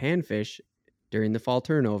find the panfish during the fall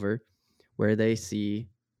turnover where they see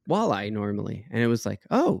walleye normally. And it was like,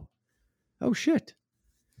 oh shit.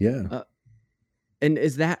 Yeah. And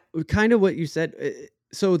is that kind of what you said?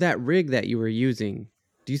 So that rig that you were using,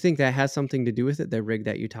 do you think that has something to do with it? The rig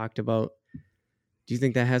that you talked about, do you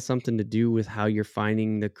think that has something to do with how you're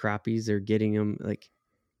finding the crappies or getting them?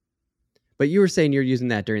 But you were saying you're using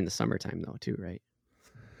that during the summertime though, too, right?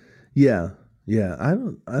 Yeah. Yeah. I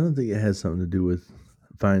don't think it has something to do with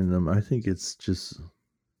finding them. I think it's just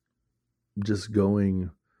going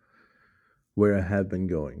where I have been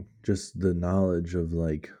going. Just the knowledge of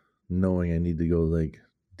knowing I need to go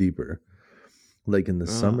deeper. Like in the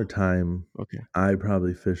summertime, okay, I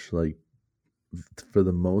probably fish for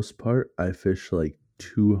the most part, I fish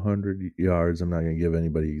 200 yards. I'm not going to give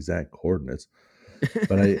anybody exact coordinates,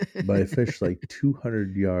 but I fish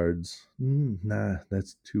 200 yards. Nah,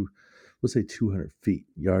 that's too. Let's say 200 feet.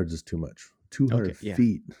 Yards is too much. 200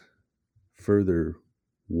 feet further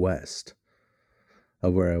west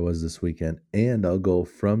of where I was this weekend, and I'll go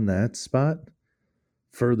from that spot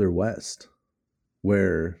further west,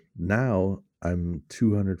 where now I'm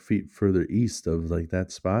 200 feet further east of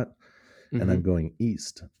that spot, and I'm going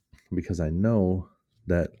east because I know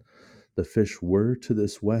that the fish were to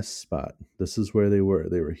this west spot. This is where they were.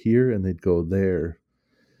 They were here and they'd go there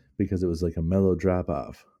because it was like a mellow drop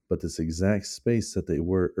off. But this exact space that they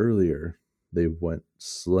were earlier, they went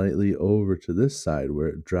slightly over to this side where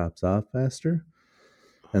it drops off faster.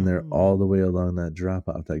 And they're all the way along that drop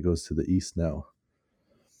off that goes to the east now.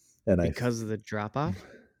 And because of the drop off?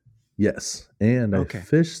 Yes. And I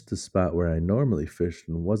fished the spot where I normally fished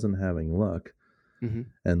and wasn't having luck.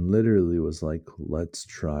 And literally was like, let's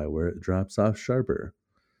try where it drops off sharper.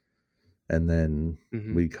 And then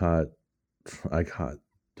I caught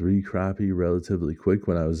 3 crappie relatively quick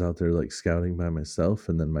when I was out there scouting by myself.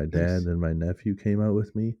 And then my dad and my nephew came out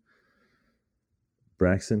with me.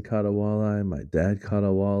 Braxton caught a walleye. My dad caught a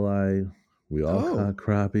walleye. We all caught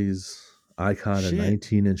crappies. I caught a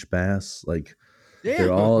 19-inch bass.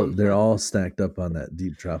 They're all stacked up on that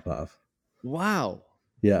deep drop off. Wow.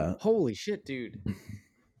 Yeah. Holy shit, dude.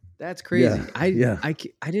 That's crazy. Yeah. I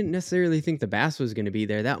didn't necessarily think the bass was going to be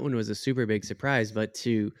there. That one was a super big surprise. But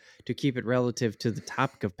to keep it relative to the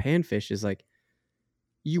topic of panfish is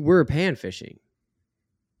you were pan fishing,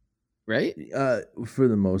 right? For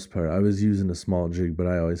the most part, I was using a small jig, but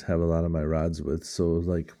I always have a lot of my rods with. So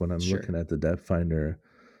when I'm looking at the depth finder,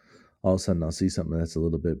 all of a sudden I'll see something that's a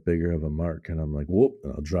little bit bigger of a mark, and I'm like, whoop,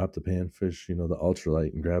 and I'll drop the panfish, the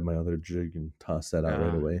ultralight, and grab my other jig and toss that out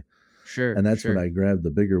right away. Sure. And that's when I grabbed the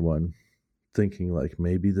bigger one, thinking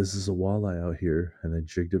maybe this is a walleye out here, and I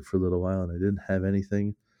jigged it for a little while, and I didn't have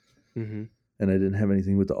anything. And I didn't have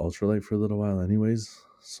anything with the ultralight for a little while anyways.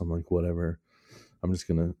 So I'm like, whatever. I'm just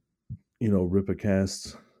going to, rip a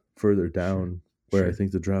cast further down where I think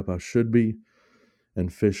the drop off should be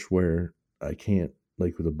and fish where I can't,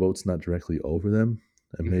 where the boat's not directly over them.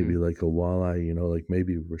 And maybe a walleye,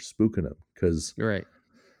 maybe we're spooking them because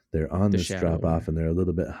they're on The this shadow drop off or and they're a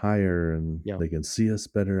little bit higher and yep. they can see us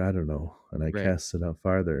better. I don't know. And I Right. cast it out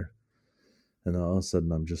farther. And then all of a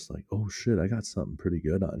sudden I'm just like, oh shit, I got something pretty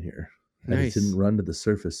good on here. And it didn't Nice. run to the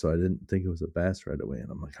surface, so I didn't think it was a bass right away.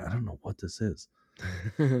 And I'm like, I don't know what this is.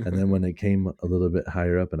 And then when it came a little bit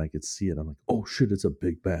higher up and I could see it, I'm like, oh shit, it's a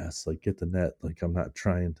big bass. Like, get the net. Like, I'm not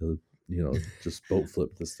trying to, just boat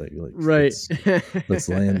flip this thing. Like, Right. let's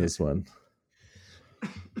land this one.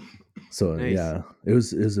 So Nice. yeah, it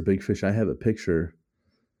was a big fish. I have a picture,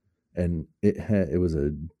 and it was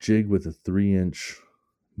a jig with a 3-inch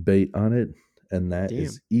bait on it, and that Damn.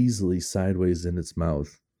 is easily sideways in its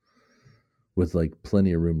mouth with like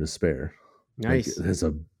plenty of room to spare. Nice. Like, it has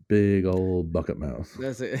a big old bucket mouth.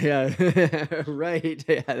 That's it. Yeah. Right.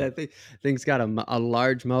 Yeah. That thing's got a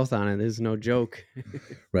large mouth on it. It's no joke.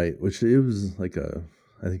 Right. Which it was like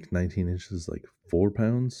I think 19 inches, like 4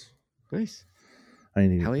 pounds. Nice. I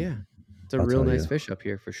need. Hell yeah. It's a I'll real tell nice you. fish up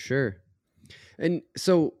here for sure. And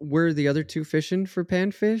so were the other two fishing for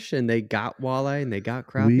panfish and they got walleye and they got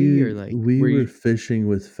crappie or like We were were you fishing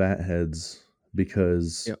with fatheads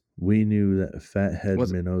because Yep. we knew that fathead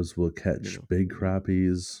Was it minnows will catch minnow? big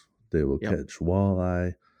crappies. They will Yep. catch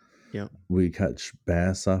walleye. Yep. We catch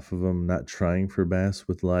bass off of them. Not trying for bass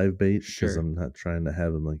with live bait because Sure. I'm not trying to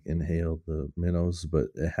have them like inhale the minnows, but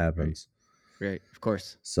it happens. Right. Of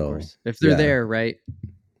course. So Of course. If they're there, right?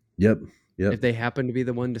 Yep. If they happen to be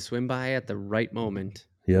the one to swim by at the right moment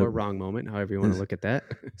Yep. or wrong moment, however you want to look at that.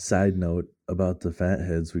 Side note about the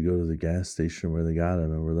fatheads, we go to the gas station where they got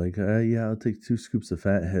them, and we're like, yeah, I'll take 2 scoops of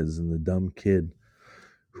fatheads. And the dumb kid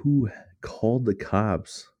who called the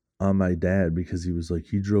cops on my dad because he was like,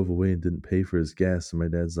 he drove away and didn't pay for his gas. And my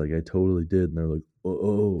dad's like, I totally did. And they're like,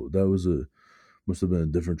 oh, that must have been a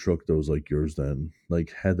different truck that was like yours then.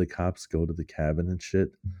 Like, had the cops go to the cabin and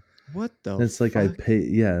shit. What the And it's fuck? like, I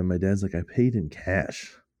paid. Yeah. And my dad's like, I paid in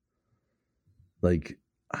cash. Like,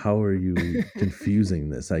 how are you confusing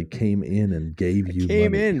this? I came in and gave you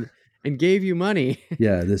money. And gave you money.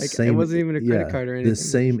 Yeah, this like, same. It wasn't even a credit card or anything. This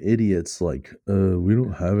same idiot's like, we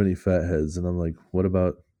don't have any fatheads, and I'm like, what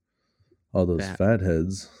about all those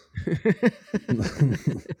fatheads?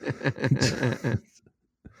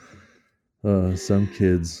 Some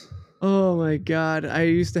kids. Oh my god, I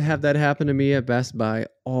used to have that happen to me at Best Buy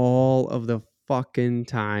all of the fucking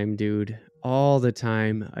time, dude. All the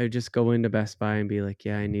time. I just go into Best Buy and be like,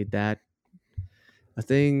 yeah, I need that. A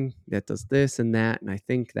thing that does this and that, and I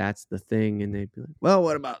think that's the thing. And they'd be like, well,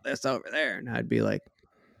 what about this over there? And I'd be like,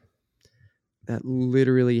 that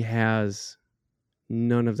literally has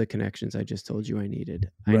none of the connections I just told you I needed.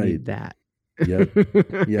 I need that. Yep.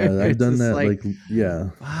 Yeah, I've done that. Like, yeah.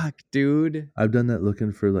 Fuck, dude. I've done that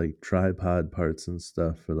looking for like tripod parts and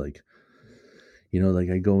stuff for like, like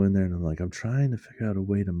I go in there and I'm like, I'm trying to figure out a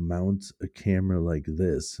way to mount a camera like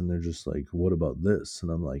this. And they're just like, what about this?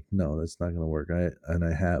 And I'm like, no, that's not going to work. I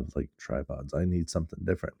have like tripods. I need something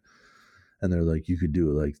different. And they're like, you could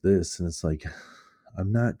do it like this. And it's like,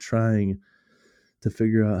 I'm not trying to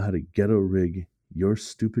figure out how to ghetto rig your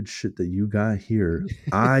stupid shit that you got here.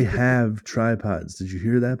 I have tripods. Did you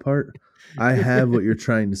hear that part? I have what you're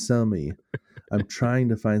trying to sell me. I'm trying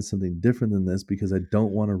to find something different than this because I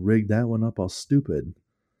don't want to rig that one up all stupid.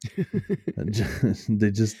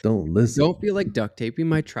 They just don't listen. Don't feel like duct taping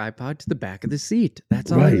my tripod to the back of the seat.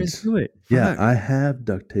 That's all there is to it. Fuck. Yeah, I have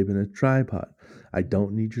duct tape in a tripod. I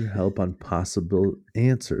don't need your help on possible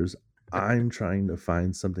answers. I'm trying to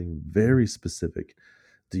find something very specific.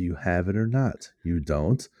 Do you have it or not? You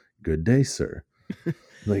don't? Good day, sir.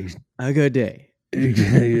 Like, a good day.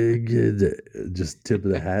 Good day. Just tip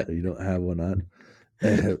of the hat. You don't have one on.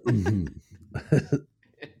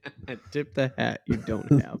 Tip the hat you don't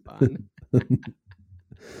have on.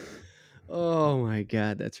 Oh my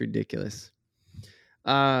god, that's ridiculous.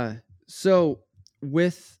 So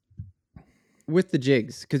with the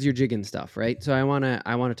jigs, because you're jigging stuff, right? So I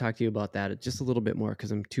wanna talk to you about that just a little bit more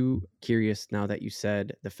because I'm too curious now that you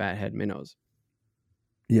said the fathead minnows.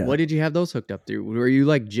 Yeah. What did you have those hooked up through? Were you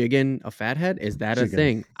like jigging a fathead? Is that a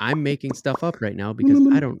thing? I'm making stuff up right now because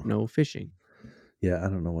I don't know fishing. Yeah, I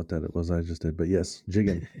don't know what that was I just did, but yes,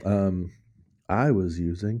 jigging. I was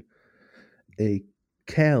using a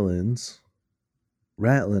Callan's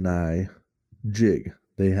Rattlin' Eye jig.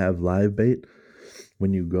 They have live bait.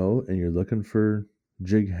 When you go and you're looking for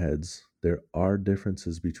jig heads, there are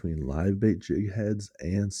differences between live bait jig heads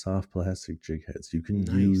and soft plastic jig heads. You can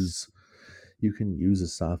use a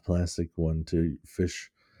soft plastic one to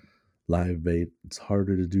fish live bait. It's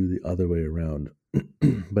harder to do the other way around.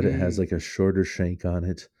 But it has like a shorter shank on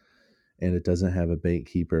it, and it doesn't have a bait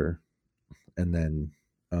keeper. And then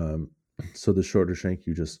so the shorter shank,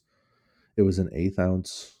 it was an 1/8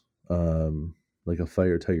 ounce like a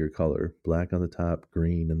fire tiger color, black on the top,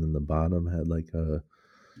 green, and then the bottom had like a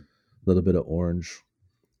little bit of orange.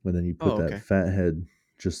 And then you put that okay. fat head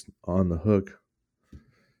just on the hook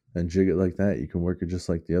and jig it like that. You can work it just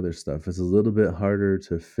like the other stuff. It's a little bit harder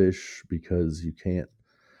to fish because you can't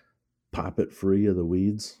pop it free of the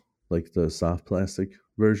weeds like the soft plastic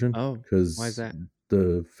version, Oh, why is because that?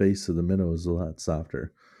 the face of the minnow is a lot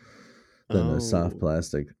softer than a soft Oh.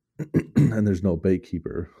 plastic. And there's no bait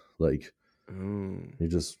keeper. Like, Oh. you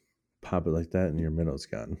just pop it like that and your minnow's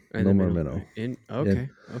gone. And No the more minnow minnow. in. And Okay.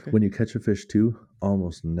 Okay. when you catch a fish too,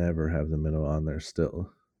 almost never have the minnow on there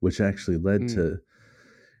still, which actually led Mm. to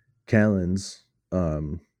Callan's.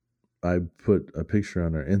 I put a picture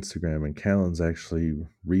on our Instagram, and Callan's actually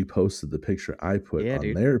reposted the picture I put Yeah, on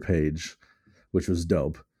dude. their page, which was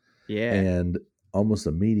dope. Yeah. And almost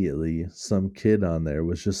immediately, some kid on there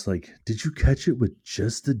was just like, "Did you catch it with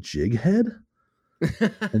just a jig head?"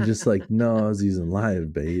 And just like, no, I was using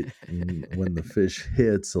live bait. And when the fish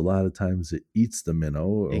hits, a lot of times it eats the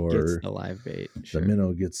minnow, It gets or the live bait. the Sure.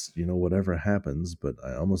 minnow gets, whatever happens. But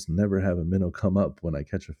I almost never have a minnow come up when I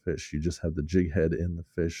catch a fish. You just have the jig head in the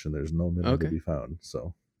fish, and there's no minnow to Okay. be found.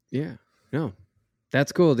 So Yeah. No.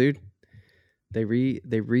 That's cool, dude. They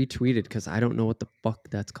retweeted, because I don't know what the fuck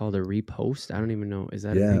that's called, a repost. I don't even know. Is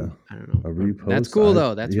that a yeah, thing? I don't know. a That's repost. cool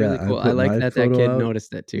though. That's really I cool. I put like my that photo kid out.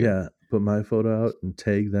 noticed it too. Yeah, put my photo out and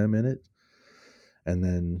tag them in it, and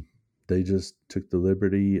then they just took the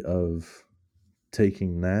liberty of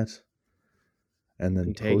taking that and then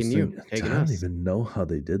And tagging posting. you, I tagging don't us. even know how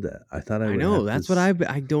they did that. I thought I I would know. have to. That's what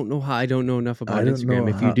I don't know how. I don't know enough I about don't know Instagram.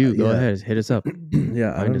 If you how. do, go Yeah, ahead, hit us up.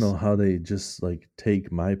 yeah. I Find don't know us. how they just like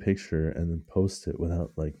take my picture and then post it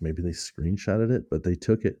without, like, maybe they screenshotted it, but they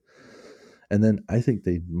took it, and then I think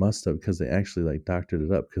they must have, because they actually like doctored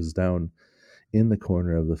it up, because down in the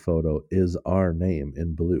corner of the photo is our name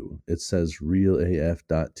in blue. It says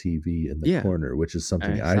realaf.tv in the Yeah, corner, which is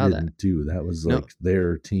something I I saw that. didn't do. That was No, like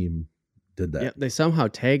their team did yeah, that. they somehow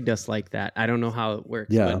tagged us like that. I don't know how it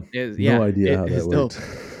works, but Yeah. No yeah, idea it how that is dope.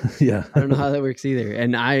 worked. Yeah. I don't know how that works either.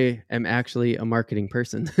 And I am actually a marketing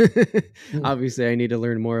person. Obviously, I need to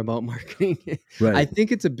learn more about marketing. I Right.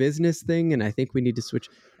 think it's a business thing, and I think we need to switch.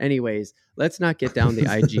 Anyways, let's not get down the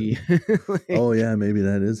IG. Oh Like, yeah, maybe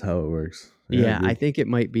that is how it works. Yeah, yeah, I good. think it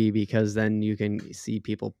might be, because then you can see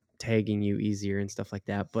people tagging you easier and stuff like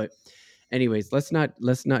that. But anyways, let's not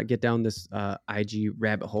get down this IG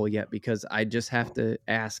rabbit hole yet, because I just have to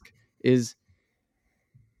ask, is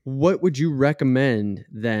what would you recommend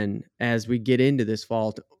then, as we get into this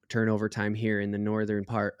fall turnover time here in the northern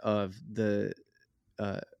part of the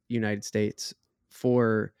United States,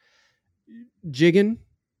 for jigging?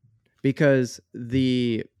 Because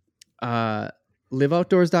the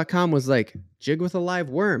liveoutdoors.com was like, jig with a live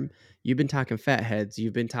worm. You've been talking fatheads.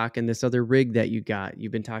 You've been talking this other rig that you got.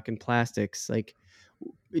 You've been talking plastics. Like,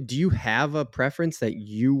 do you have a preference that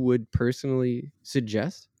you would personally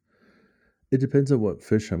suggest? It depends on what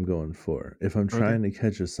fish I'm going for. If I'm Okay. trying to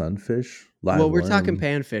catch a sunfish, live Well, we're talking worm,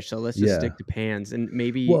 panfish, so let's just yeah. stick to pans, and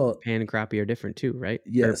maybe Well, pan and crappie are different too, right? Or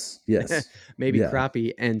yes, yes. maybe Yeah.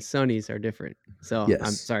 crappie and sunnies are different. So I'm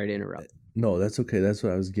Yes. sorry to interrupt. No, that's okay. That's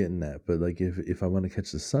what I was getting at. But like, if I want to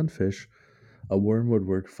catch the sunfish, a worm would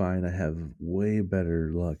work fine. I have way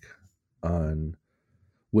better luck on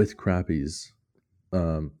with crappies,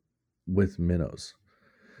 um, with minnows,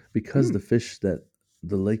 because Hmm.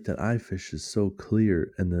 the lake that I fish is so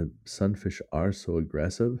clear and the sunfish are so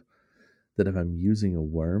aggressive, that if I'm using a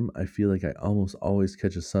worm, I feel like I almost always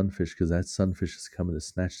catch a sunfish, because that sunfish is coming to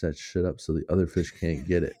snatch that shit up so the other fish can't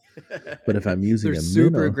get it. But if I'm using They're a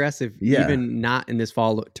super minnow, aggressive, yeah, even not in this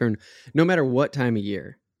fall turn. No matter what time of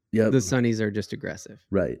year, yep, the sunnies are just aggressive.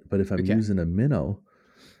 right. But if I'm Okay. using a minnow,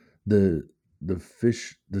 the the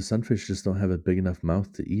sunfish just don't have a big enough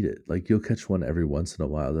mouth to eat it. Like, you'll catch one every once in a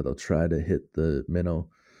while that'll try to hit the minnow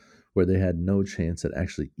where they had no chance at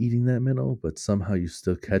actually eating that minnow, but somehow you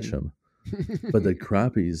still catch Mhm. them. But the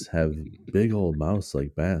crappies have big old mouths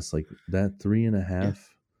like bass. Like that Yeah.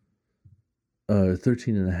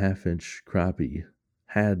 13.5 inch crappie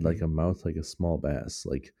had like Mhm. a mouth like a small bass.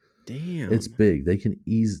 Like, it's Damn. big. They could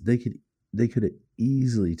have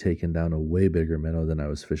easily taken down a way bigger minnow than I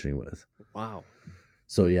was fishing with. Wow.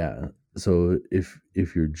 So yeah. So if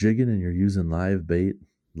you're jigging and you're using live bait,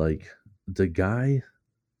 like the guy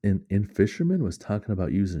in Fisherman was talking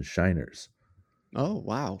about using shiners. Oh,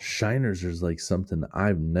 wow. Shiners is like something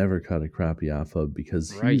I've never caught a crappie off of,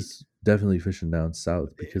 because Right. he's definitely fishing down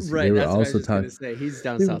south, because they Right. were That's what I was also just gonna talking. say. He's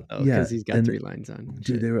down south though, Yeah, because he's got and 3 lines on and dude,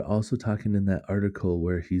 shit. they were also talking in that article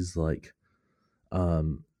where he's like,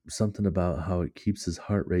 something about how it keeps his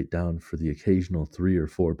heart rate down for the occasional 3 or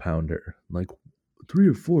 4 pounder. Like 3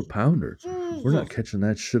 or 4 pounder. We're not catching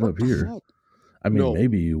that shit What up the here. heck? I mean, No.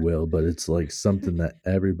 maybe you will, but it's like something that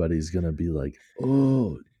everybody's gonna be like, "Oh,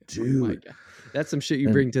 Oh my dude." god, that's some shit you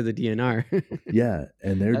And bring to the DNR. yeah,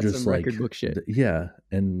 and they're That's just some like, record book shit. yeah,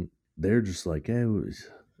 and they're just like, "Hey,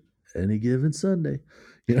 any given Sunday,"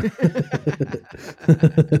 you know.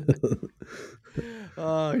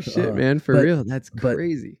 Oh shit, man, for but real, that's but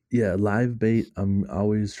crazy. yeah, live bait. I'm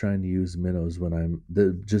always trying to use minnows when I'm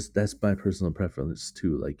just that's my personal preference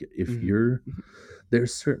too. Like if Mhm, you're mhm.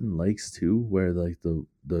 there's certain lakes too where like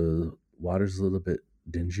the water's a little bit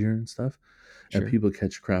dingier and stuff, and Sure. people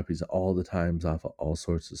catch crappies all the times off of all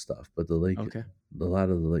sorts of stuff. But Okay. a lot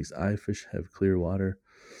of the lakes I fish have clear water,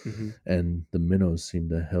 Mhm. and the minnows seem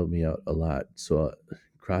to help me out a lot. So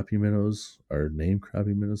crappie minnows are named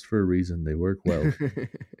crappie minnows for a reason. They work well,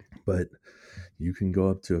 but you can go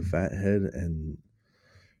up to a fathead and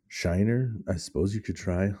shiner. I suppose you could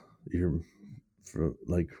try your for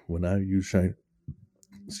like when I use shine.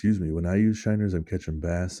 Excuse me. When I use shiners, I'm catching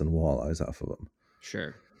bass and walleyes off of them.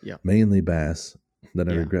 Sure. Yeah. Mainly bass. Then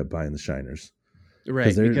I Yeah. regret buying the shiners because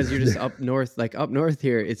Right, they're, because you're just they're up north, like, up north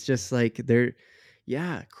here, it's just like they're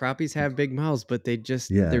yeah, crappies have big mouths, but they're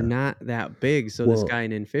yeah. not that big, so this Well, guy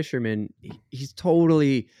in Fisherman, he's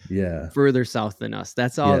totally yeah. further south than us,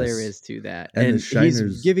 that's all there Yes. is to that, And the and he's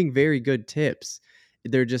shiners, giving very good tips.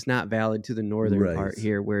 They're just not valid to the northern right. part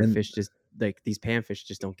here where And fish just like, these panfish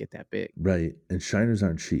just don't get that big. right. And shiners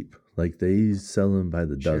aren't cheap. Like they sell them by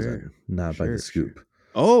the Sure. dozen, not by the Sure, sure. scoop.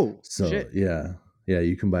 Oh, So shit. yeah, yeah,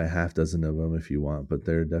 you can buy a half dozen of them if you want, but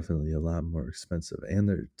they're definitely a lot more expensive, and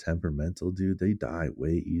they're temperamental, dude. They die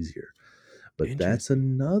way easier. But that's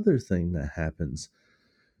Interesting. another thing that happens.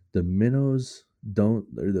 The minnows don't,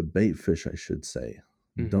 or the bait fish, I should say,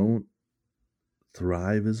 Mhm. don't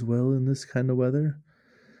thrive as well in this kind of weather.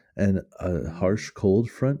 And a harsh Mm. cold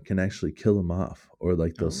front can actually kill them off, or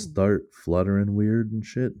like they'll Oh. start fluttering weird and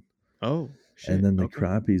shit. Oh, And shit, then the okay.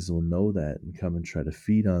 crappies will know that and come and try to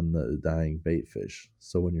feed on the dying bait fish.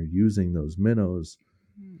 So when you're using those minnows,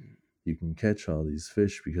 Hmm. you can catch all these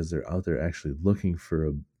fish because they're out there actually looking for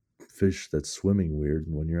a fish that's swimming weird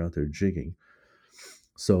when you're out there jigging.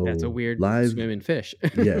 That's a So weird live, swimming fish.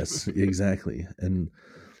 yes, exactly. And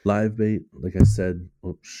live bait, like I said,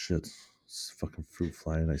 oh shit, it's fucking fruit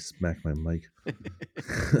flying. I smacked my mic. But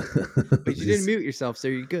you didn't These, mute yourself, so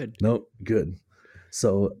you're good. nope, good.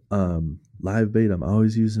 So live bait, I'm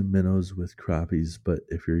always using minnows with crappies, but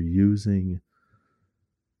if you're using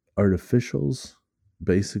artificials,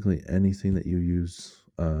 basically anything that you use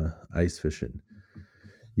ice fishing,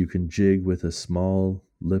 you can jig with a small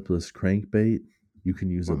lipless crankbait. You can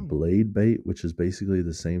use a Wow. blade bait, which is basically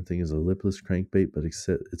the same thing as a lipless crankbait, but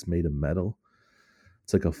except it's made of metal.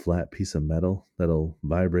 It's like a flat piece of metal that'll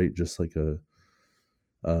vibrate just like a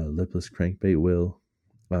lipless crankbait will.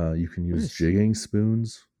 You can use Nice. jigging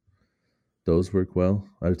spoons. Those work well.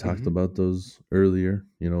 I talked Mhm. about those earlier.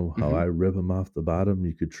 You know, how Mhm. I rip them off the bottom.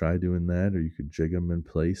 You could try doing that, or you could jig them in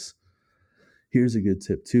place. Here's a good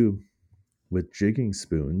tip, too. With jigging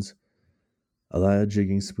spoons, a lot of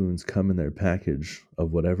jigging spoons come in their package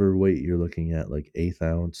of whatever weight you're looking at, like eighth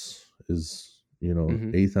ounce is,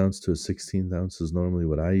 Mhm. eighth ounce to a 16th ounce is normally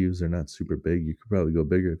what I use. They're not super big. You could probably go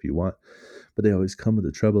bigger if you want, but they always come with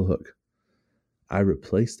a treble hook. I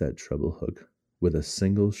replaced that treble hook with a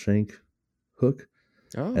single shank hook,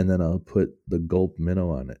 Oh, and then I'll put the gulp minnow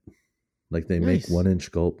on it. Like they make nice. 1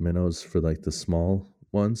 inch gulp minnows for like the small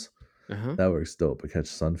ones. Uh-huh. That works dope. I catch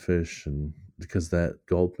sunfish, and because that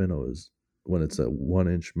gulp minnow is when it's a 1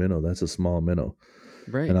 inch minnow, that's a small minnow,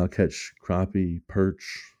 and Right. I'll catch crappie,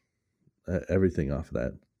 perch, everything off of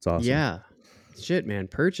that. It's awesome. Yeah. Shit, man.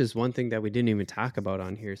 Perch is one thing that we didn't even talk about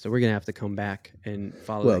on here. So we're gonna have to come back and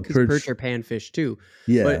follow that Well, because perch perch, are panfish too.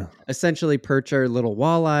 But yeah, essentially, perch are little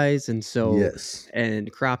walleyes, and so yes, and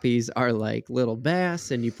crappies are like little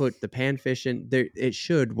bass. And you put the panfish in there, it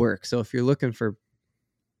should work. So if you're looking for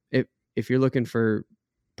if if you're looking for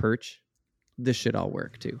perch, this should all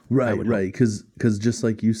work too. I right, would hope right. Because just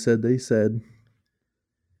like you said, they said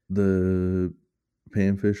the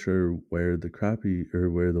panfish are where the crappie or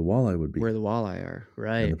where the walleye would where be, the walleye are. and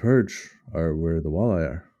Right. the perch are where the walleye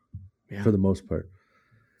are, Yeah. for the most part.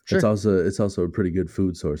 Sure. It's also a pretty good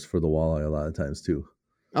food source for the walleye a lot of times too.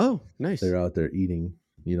 Oh, nice. They're out there eating,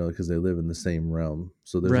 because they live in the same realm.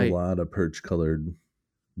 So there's a Right. lot of perch colored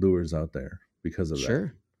lures out there because of that.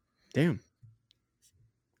 Sure. Damn.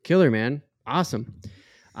 Killer, man. Awesome.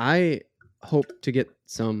 I hope to get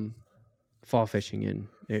some fall fishing in.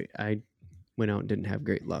 I went out and didn't have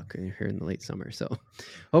great luck here in the late summer. So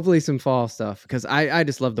hopefully some fall stuff, because I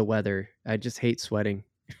just love the weather. I just hate sweating.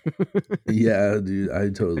 Yeah, dude, I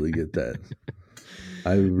totally get that.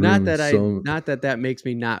 Not that makes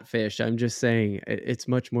me not fish. I'm just saying it's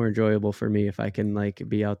much more enjoyable for me if I can like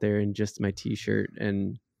be out there in just my t-shirt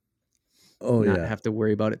and not have to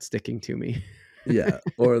worry about it sticking to me. Yeah.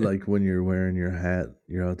 Or like when you're wearing your hat,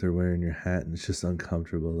 you're out there wearing your hat and it's just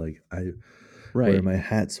uncomfortable. Like I wear my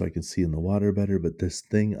hat so I can see in the water better, but this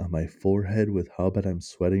thing on my forehead with how bad I'm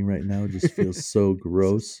sweating right now just feels so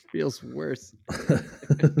gross. Feels worse.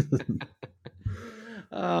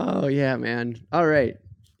 Oh yeah, man. All right.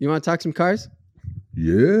 You want to talk some cars?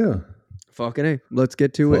 Yeah. Fucking A. Let's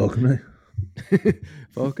get to it.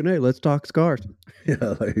 Fucking A. Let's talk cars.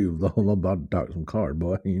 Yeah, like I'm about to talk some cars,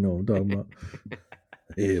 boy. You know what I'm talking about.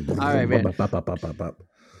 Yeah. All right, man.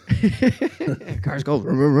 Cars go. All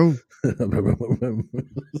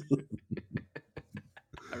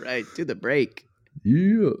right, to the break.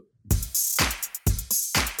 Yeah.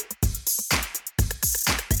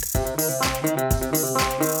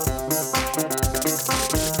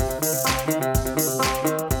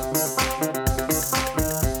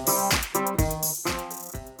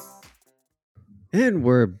 And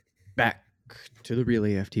we're back to the Real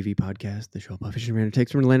AF TV podcast, the show about fishing random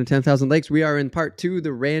takes from the land of 10,000 lakes. We are in part 2,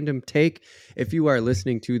 the random take. If you are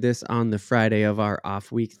listening to this on the Friday of our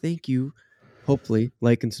off week, thank you. Hopefully,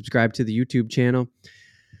 like and subscribe to the YouTube channel,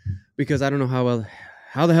 because I don't know how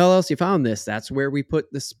the hell else you found this. That's where we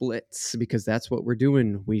put the splits, because that's what we're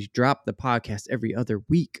doing. We drop the podcast every other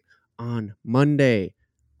week on Monday.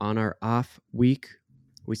 On our off week,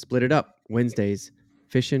 we split it up. Wednesdays,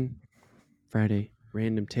 fishing. Friday,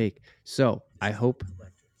 random take. So I hope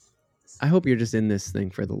you're just in this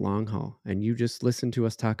thing for the long haul, and you just listen to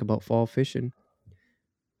us talk about fall fishing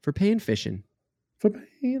for paying fishing. We're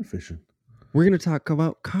going to talk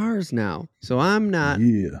about cars now. So I'm not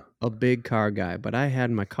a big car guy, but I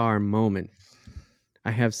had my car moment.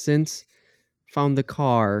 I have since found the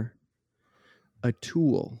car a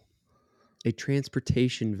tool, a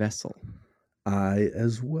transportation vessel. I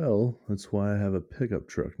as well. That's why I have a pickup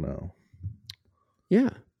truck now.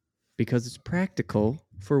 Yeah, because it's practical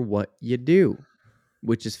for what you do,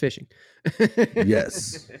 which is fishing.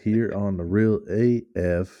 Yes, here on the Real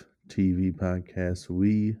AF TV podcast,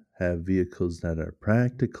 we have vehicles that are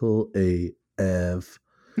practical AF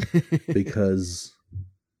because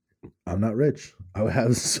I'm not rich. I would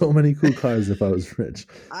have so many cool cars if I was rich.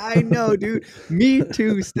 I know, dude. Me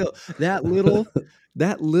too. Still, that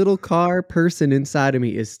little car person inside of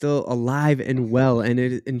me is still alive and well. And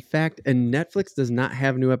in fact, Netflix does not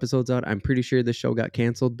have new episodes out. I'm pretty sure the show got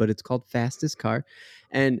canceled, but it's called Fastest Car.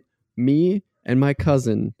 And me and my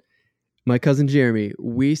cousin Jeremy,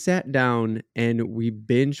 we sat down and we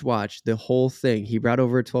binge watched the whole thing. He brought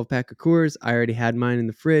over a 12-pack of Coors. I already had mine in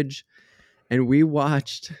the fridge. And we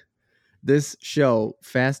watched this show,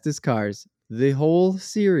 Fastest Cars, the whole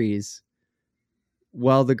series,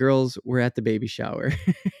 while the girls were at the baby shower.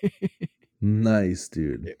 Nice,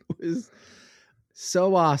 dude. It was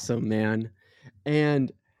so awesome, man.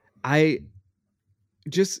 And it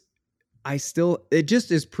just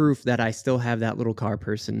is proof that I still have that little car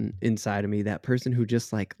person inside of me, that person who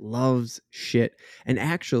just like loves shit. And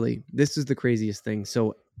actually, this is the craziest thing.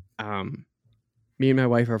 So, me and my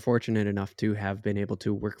wife are fortunate enough to have been able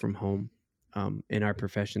to work from home in our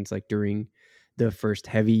professions, like during the first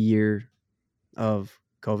heavy year of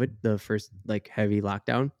COVID, the first like heavy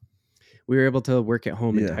lockdown. We were able to work at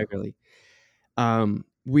home entirely.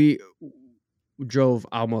 We drove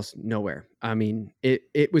almost nowhere. I mean,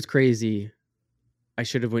 it was crazy. I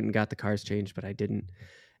should have went and got the cars changed, but I didn't.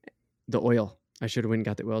 The oil. I should have went and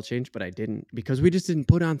got the oil changed, but I didn't, because we just didn't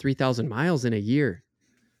put on 3,000 miles in a year,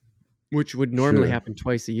 which would normally happen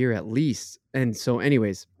twice a year at least. And so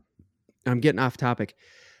anyways, I'm getting off topic.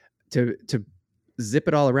 To zip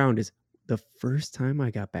it all around, is the first time I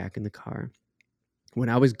got back in the car, when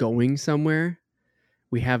I was going somewhere,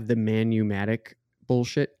 we have the Manumatic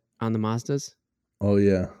bullshit on the Mazdas. Oh,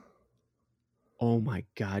 yeah. Oh, my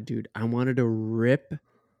God, dude. I wanted to rip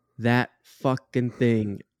that fucking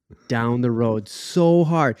thing down the road so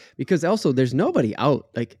hard, because also there's nobody out.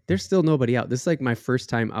 Like, there's still nobody out. This is like my first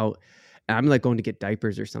time out. I'm like going to get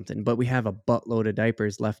diapers or something, but we have a buttload of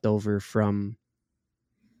diapers left over from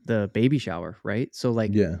the baby shower, right? So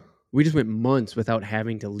like, we just went months without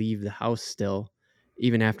having to leave the house still,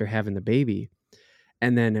 even after having the baby.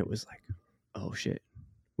 And then it was like, oh shit,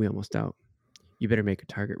 we almost out. You better make a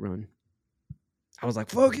target run. I was like,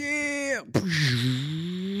 fuck yeah.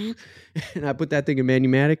 And I put that thing in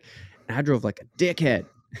Manumatic and I drove like a dickhead.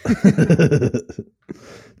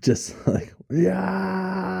 Just like,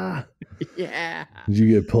 yeah. Yeah. Did you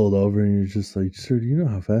get pulled over and you're just like, sir, do you know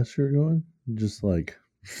how fast you're going? Just like,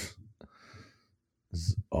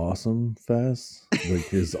 is awesome fast?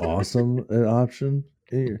 Like, is awesome an option?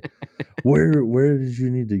 Where did you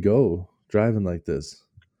need to go driving like this?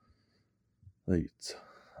 Like,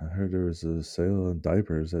 I heard there was a sale on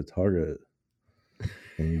diapers at Target,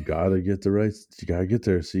 and you gotta get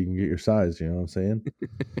there so you can get your size. You know what I'm saying?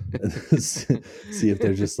 See if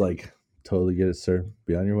they're just like, totally get it, sir.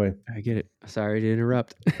 Be on your way. I get it. Sorry to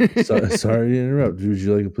interrupt. Sorry to interrupt. Would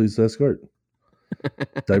you like a police escort?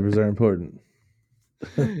 Diapers are important.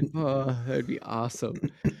 Oh, that'd be awesome.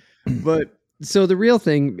 But so the real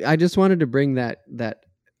thing, I just wanted to bring that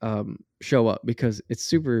show up because it's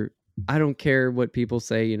super. I don't care what people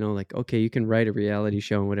say, you know, like, okay, you can write a reality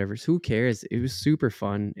show and whatever. So who cares? It was super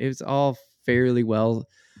fun. It was all fairly well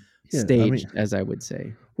staged, as I would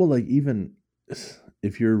say. Well, like, even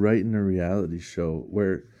if you're writing a reality show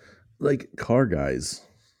where, like, car guys,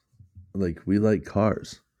 like, we like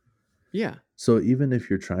cars. Yeah. So even if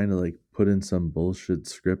you're trying to, like, put in some bullshit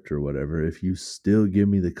script or whatever, if you still give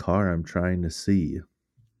me the car I'm trying to see,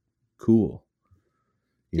 cool.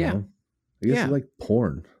 You know? I guess it's like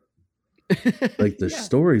porn. Like, the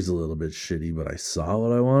story's a little bit shitty, but I saw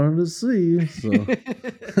what I wanted to see. So,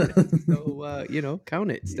 you know,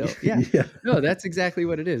 count it still. Yeah. No, that's exactly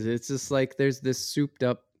what it is. It's just like there's this souped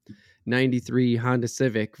up 93 Honda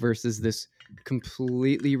Civic versus this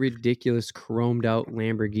completely ridiculous chromed out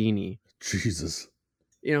Lamborghini. Jesus.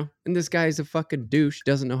 You know, and this guy's a fucking douche,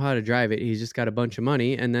 doesn't know how to drive it. He's just got a bunch of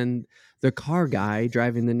money. And then the car guy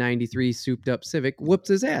driving the 93 souped up Civic whoops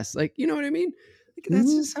his ass. Like, you know what I mean? Like,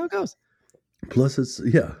 that's just how it goes. Plus, it's,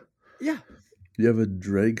 yeah. Yeah. You have a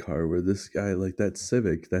drag car where this guy, like that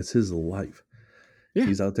Civic, that's his life. Yeah.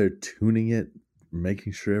 He's out there tuning it,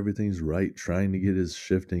 making sure everything's right, trying to get his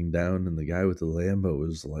shifting down. And the guy with the Lambo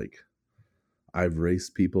was like, I've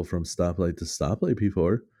raced people from stoplight to stoplight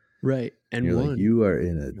before. Right. And you're like, you are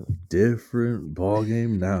in a different ball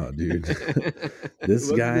game now, dude.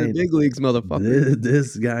 This guy, the big leagues, motherfucker.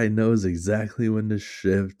 This guy knows exactly when to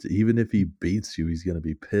shift. Even if he beats you, he's gonna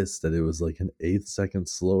be pissed that it was like an 1/8 second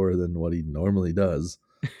slower than what he normally does.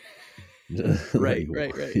 Right.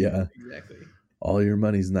 Yeah, exactly. All your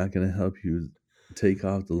money's not gonna help you take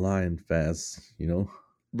off the line fast, you know?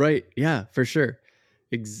 Right. Yeah, for sure.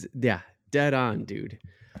 Yeah, dead on, dude.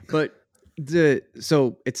 But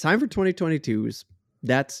so it's time for 2022s.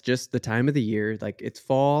 That's just the time of the year. Like, it's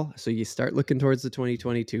fall, so you start looking towards the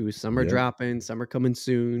 2022. Some are dropping, some are coming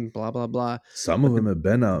soon, blah blah blah. Some of them have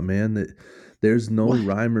been out, man. There's no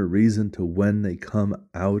rhyme or reason to when they come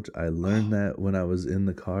out. I learned that when I was in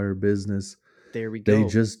the car business. There we go. They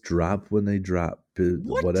just drop when they drop.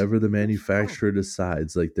 Whatever the manufacturer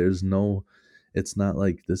decides. Like, there's no, it's not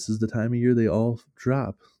like this is the time of year they all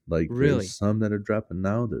drop. Like, there's some that are dropping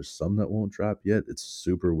now. There's some that won't drop yet. It's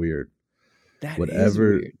super weird. That is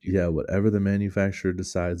weird. Yeah, whatever the manufacturer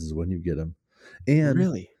decides is when you get them.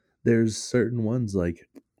 And there's certain ones, like,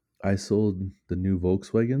 I sold the new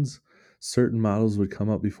Volkswagens. Certain models would come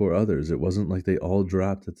out before others. It wasn't like they all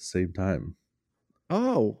dropped at the same time.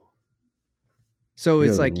 Oh. So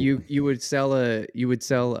it's like you would sell a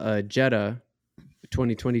Jetta,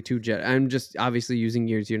 2022 Jetta. I'm just obviously using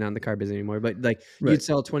years. You're not in the car business anymore, but like you'd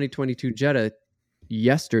sell 2022 Jetta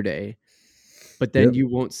yesterday, but then you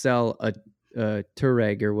won't sell a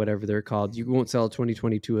Touareg or whatever they're called. You won't sell a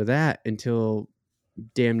 2022 of that until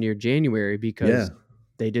damn near January because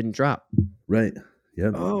they didn't drop. Right.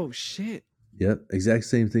 Yep. Oh shit. Yep. Exact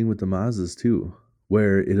same thing with the Mazdas too,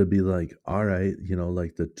 where it'll be like, all right, you know,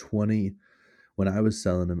 like when I was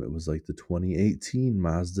selling them, it was like the 2018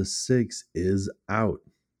 Mazda 6 is out.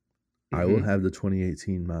 I will have the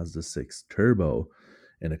 2018 Mazda 6 Turbo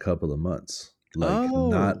in a couple of months. Like,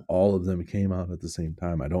 not all of them came out at the same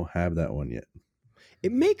time. I don't have that one yet.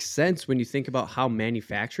 It makes sense when you think about how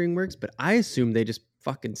manufacturing works, but I assume they just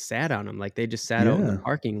fucking sat on them. Like, they just sat out in the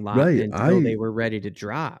parking lot until they were ready to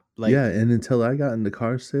drop. Like, and until I got into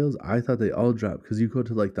car sales, I thought they all dropped because you go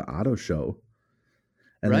to like the auto show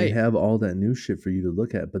and they have all that new shit for you to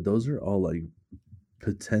look at. But those are all like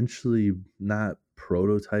potentially not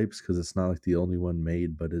prototypes because it's not like the only one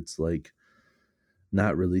made, but it's like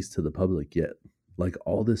not released to the public yet. Like,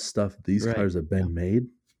 all this stuff, these cars have been made,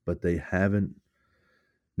 but they haven't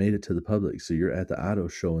made it to the public. So you're at the auto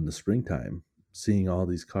show in the springtime seeing all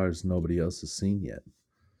these cars nobody else has seen yet.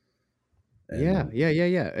 And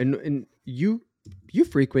And you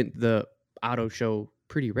frequent the auto show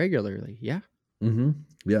pretty regularly, yeah? Mm-hmm.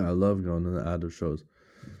 Yeah, I love going to the auto shows.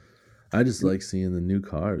 I just like seeing the new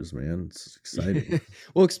cars, man. It's exciting.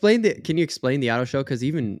 Well, can you explain the auto show? Because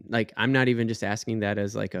even like, I'm not even just asking that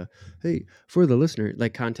as like a, hey, for the listener,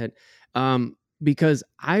 like content. Because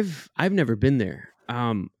I've never been there.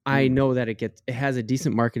 I know that it has a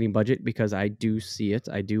decent marketing budget because I do see it.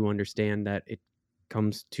 I do understand that it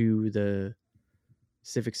comes to the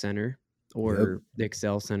Civic Center Yep. or the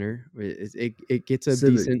Excel Center. It gets a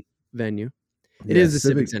Civic. decent venue. It Yeah, is the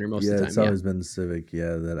Civic Civic. Center most Yeah, of the it's time. Yeah. always been the Civic.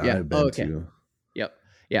 Yeah, that Yeah. I've Oh, been okay. to. Yep.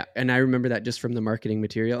 Yeah. And I remember that just from the marketing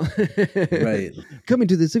material. Right. Coming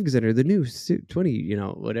to the Civic Center, the new 20,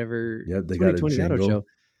 whatever Yep, they got a 2020 auto show. jingle.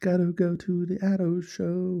 Gotta go to the auto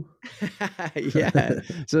show. Yeah.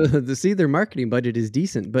 So to see their marketing budget is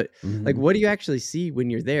decent, but like, what do you actually see when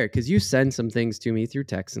you're there? Because you send some things to me through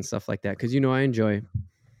text and stuff like that. Because I enjoy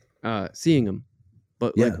seeing them.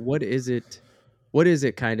 But like, Yeah. what is it? What is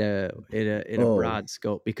it kind of in a broad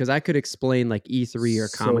scope? Because I could explain like E3 or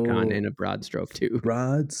Comic-Con in a broad stroke too.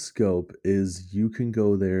 Broad scope is you can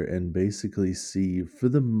go there and basically see, for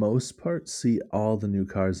the most part, see all the new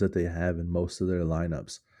cars that they have in most of their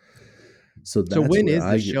lineups. So So that's when where is the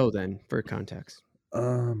I get. show then, for context?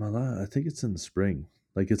 I think it's in the spring.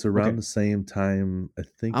 Like it's Okay. around the same time. I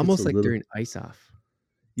think it's a Almost like little. during Ice Off.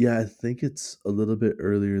 Yeah, I think it's a little bit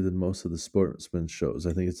earlier than most of the sportsman shows.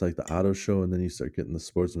 I think it's like the auto show, and then you start getting the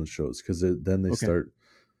sportsman shows because then they Okay. start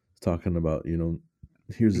talking about,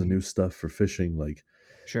 here's the Mhm. new stuff for fishing.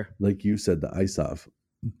 Sure. Like you said, the ice off.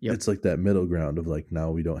 Yep. It's like that middle ground of like, now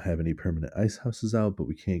we don't have any permanent ice houses out, but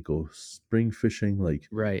we can't go spring fishing. Like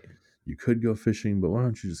Right. you could go fishing, but why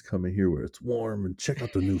don't you just come in here where it's warm and check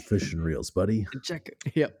out the new fishing reels, buddy? Check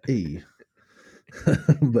it. Yep. Hey.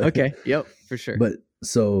 but Okay. Yep. For sure. but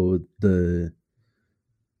so the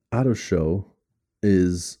auto show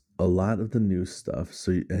is a lot of the new stuff.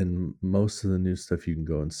 So and most of the new stuff you can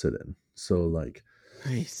go and sit in. So like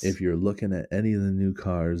Nice. if you're looking at any of the new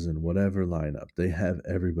cars in whatever lineup, they have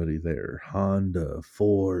everybody there. Honda,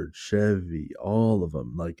 Ford, Chevy, all of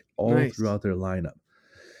them, like all Nice. throughout their lineup.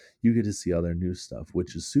 You get to see all their new stuff,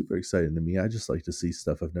 which is super exciting to me. I just like to see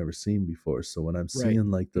stuff I've never seen before. So when I'm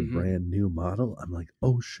seeing like the brand new model, I'm like,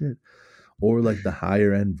 oh shit. Or like the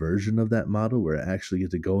higher end version of that model where I actually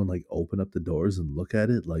get to go and like open up the doors and look at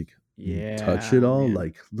it, like touch it all. man.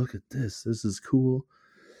 Like, look at this. This is cool.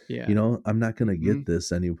 Yeah. I'm not going to get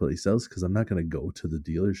this anyplace else because I'm not going to go to the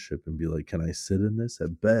dealership and be like, can I sit in this?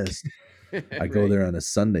 At best, I go there on a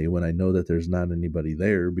Sunday when I know that there's not anybody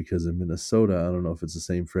there, because in Minnesota, I don't know if it's the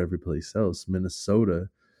same for every place else. Minnesota,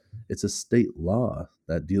 it's a state law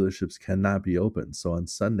that dealerships cannot be open. So on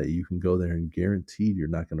Sunday, you can go there and guaranteed you're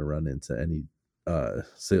not going to run into any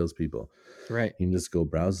salespeople. Right. You can just go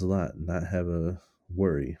browse the lot and not have a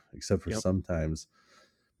worry, except for sometimes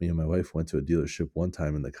me and my wife went to a dealership one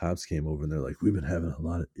time and the cops came over and they're like, we've been having a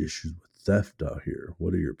lot of issues with theft out here.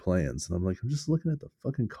 What are your plans? And I'm like, I'm just looking at the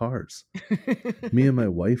fucking cars. Me and my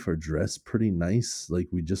wife are dressed pretty nice. Like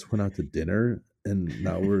we just went out to dinner and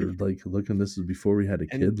now we're like looking, this is before we had a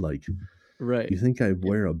kid. Like, right. You think I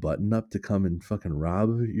wear a button up to come and fucking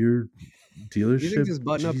rob your dealership? You think this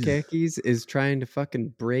button up khakis is trying to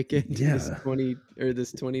fucking break into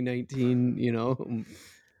this 2019,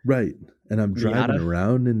 Right. And I'm driving Miata?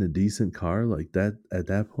 around in a decent car like that at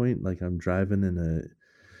that point. Like I'm driving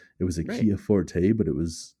it was a Kia Forte, but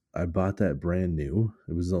I bought that brand new.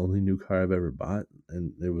 It was the only new car I've ever bought.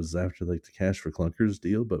 And it was after like the Cash for Clunkers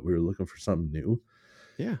deal, but we were looking for something new.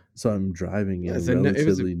 Yeah. So I'm driving in a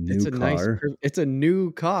relatively new car. It's a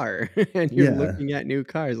new car and you're looking at new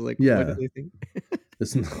cars. Like, what do they think?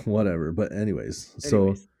 It's not, whatever. But anyways,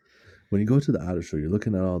 so when you go to the auto show, you're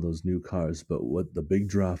looking at all those new cars. But what the big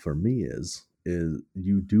draw for me is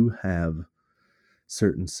you do have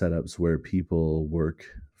certain setups where people work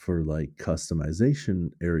for like customization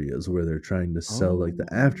areas where they're trying to sell like the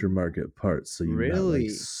aftermarket parts. So you've got like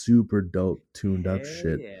super dope tuned up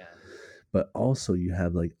shit. Yeah. But also you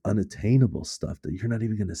have like unattainable stuff that you're not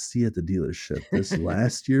even going to see at the dealership. This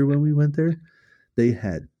last year when we went there, they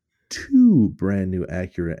had 2 brand new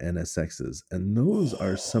Acura NSXs, and those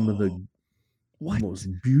are some of the most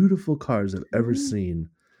beautiful cars I've ever seen.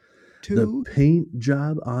 The paint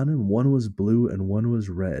job on them, one was blue and one was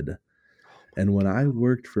red. And when I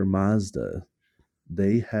worked for Mazda,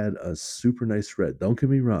 they had a super nice red. Don't get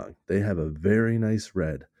me wrong, they have a very nice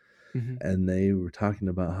red. And they were talking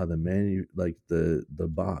about how the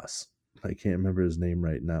boss, I can't remember his name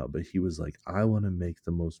right now, but he was like, I want to make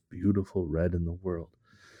the most beautiful red in the world.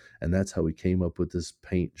 And that's how we came up with this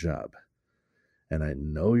paint job. And I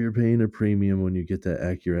know you're paying a premium when you get that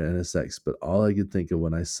Acura NSX, but all I could think of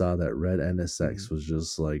when I saw that red NSX was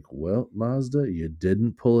just like, well, Mazda, you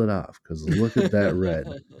didn't pull it off, because look at that red.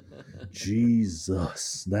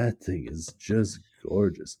 Jesus, that thing is just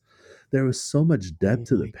gorgeous. There was so much depth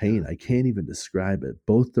to the paint. I can't even describe it.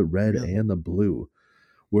 Both the red and the blue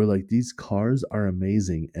were like, these cars are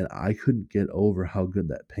amazing, and I couldn't get over how good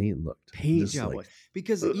that paint looked. Paint just job like, was,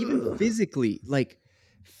 because even physically,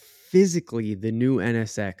 the new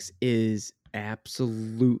NSX is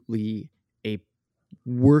absolutely a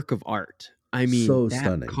work of art. I mean, so that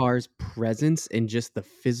stunning. car's presence in just the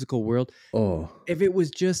physical world. Oh, if it was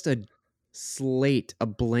just a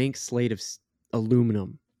blank slate of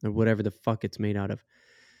aluminum or whatever the fuck it's made out of,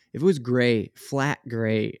 if it was gray, flat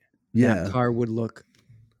gray, that car would look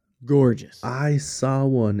gorgeous. I saw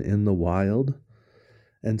one in the wild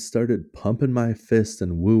and started pumping my fist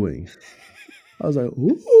and wooing. I was like,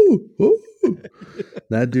 ooh, ooh.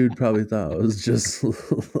 That dude probably thought I was just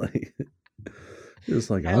like, I'm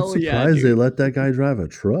surprised they let that guy drive a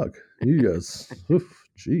truck. You guys,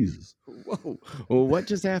 Jesus. Whoa. Well, what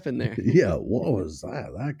just happened there? Yeah, what was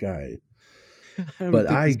that? That guy. But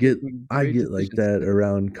I get like that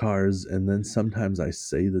around cars, and then sometimes I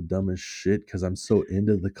say the dumbest shit because I'm so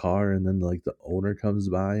into the car, and then like the owner comes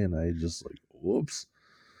by and I just like, whoops.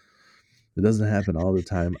 It doesn't happen all the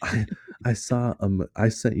time. I saw I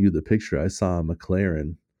sent you the picture. I saw a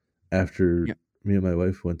McLaren after me and my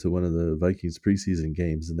wife went to one of the Vikings preseason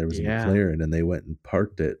games, and there was a McLaren, and they went and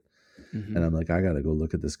parked it. And I'm like, I gotta go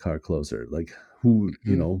look at this car closer. Like, who,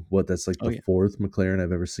 you know what? That's like the fourth McLaren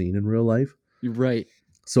I've ever seen in real life. You're right.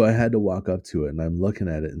 So I had to walk up to it, and I'm looking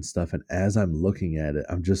at it and stuff. And as I'm looking at it,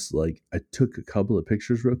 I'm just like, I took a couple of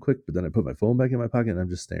pictures real quick, but then I put my phone back in my pocket and I'm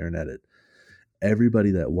just staring at it. Everybody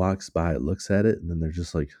that walks by it looks at it, and then they're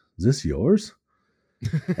just like, is this yours?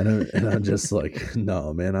 And I'm just like,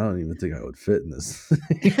 no, man, I don't even think I would fit in this.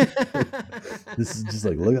 This is just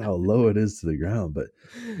like, look at how low it is to the ground. But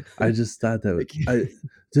I just thought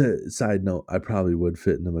that side note, I probably would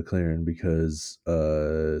fit in the McLaren because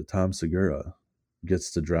Tom Segura gets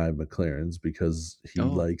to drive McLarens because he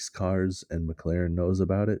likes cars, and McLaren knows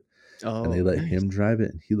about it. And they let him drive it,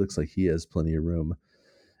 and he looks like he has plenty of room.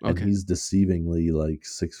 And he's deceivingly like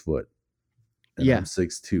 6 foot. And I'm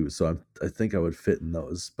 6'2", so I think I would fit in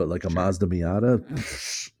those. But like a Mazda Miata,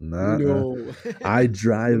 no. I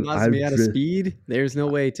drive Mazda Miata speed. There's no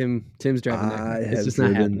way Tim's driving that. It's just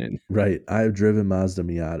not happening. Right, I've driven Mazda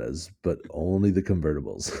Miatas, but only the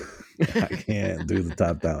convertibles. I can't do the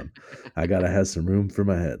top down. I gotta have some room for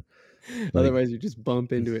my head. Otherwise, you just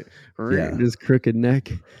bump into it. This crooked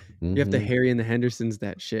neck. You have to Harry and the Hendersons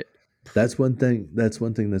that shit. That's one thing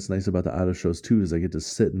that's nice about the auto shows too, is I get to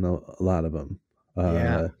sit in a lot of them.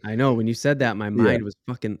 I know. When you said that, my mind was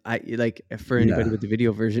fucking. For anybody with the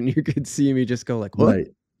video version, you could see me just go like, "What?" Right?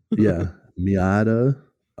 Yeah, Miata.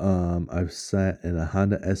 I've sat in a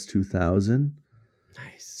Honda S2000.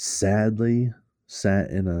 Nice. Sadly, sat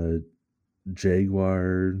in a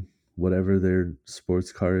Jaguar, whatever their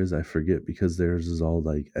sports car is. I forget, because theirs is all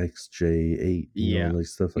like XJ8, you know, like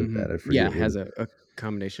stuff like that. I forget. Yeah, it has a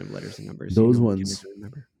combination of letters and numbers. Those ones,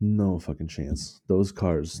 no fucking chance. Those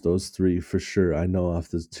cars, those three for sure. I know off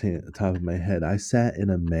the top of my head. I sat in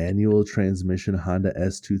a manual transmission Honda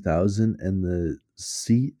S2000, and the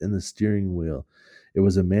seat and the steering wheel, it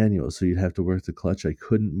was a manual, so you'd have to work the clutch. I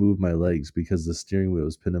couldn't move my legs because the steering wheel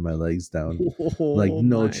was pinning my legs down. Like,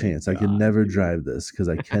 no chance. I could never drive this because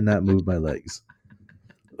I cannot move my legs.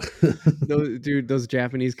 Those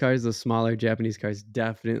Japanese cars, those smaller Japanese cars,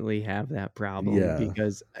 definitely have that problem. Yeah.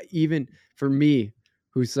 Because even for me,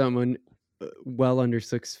 who's someone well under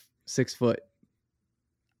six foot,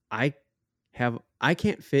 I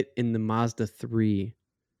can't fit in the Mazda 3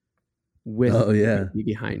 with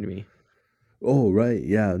behind me. Oh, right.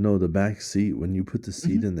 Yeah. No, the back seat, when you put the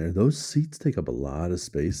seat in there, those seats take up a lot of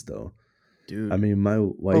space, though. Dude. I mean, my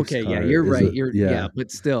wife's car. Yeah, you're right. But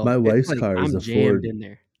still. My wife's car is a Ford. In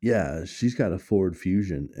there. Yeah, she's got a Ford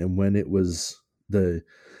Fusion. And when it was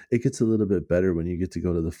it gets a little bit better when you get to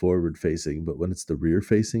go to the forward facing, but when it's the rear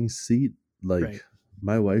facing seat, like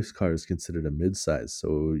my wife's car is considered a midsize.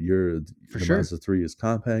 So Mazda 3 is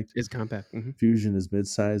compact. It's compact. Mm-hmm. Fusion is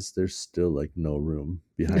midsize. There's still like no room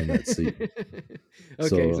behind that seat.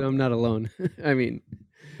 So I'm not alone. I mean,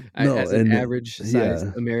 as an average size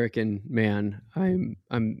American man,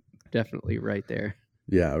 I'm definitely right there.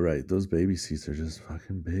 Yeah, right. Those baby seats are just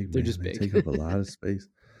fucking big. They're just big. They take up a lot of space.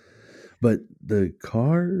 But the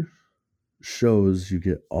car shows, you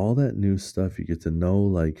get all that new stuff. You get to know,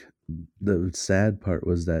 like, the sad part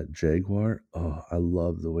was that Jaguar. Oh, I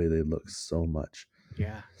love the way they look so much.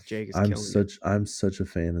 Yeah, Jag is I'm killing it. such a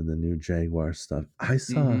fan of the new Jaguar stuff.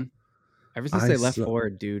 Mm-hmm. Ever since I they left saw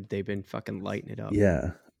Ford, dude, they've been fucking lighting it up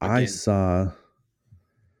yeah, I again. saw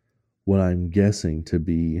what I'm guessing to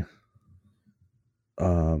be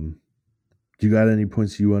um do you got any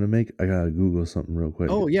points you want to make? I gotta Google something real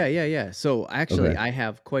quick. Oh, yeah. So actually, Okay. I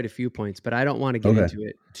have quite a few points, but I don't want to get Okay. into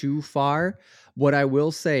it too far. What I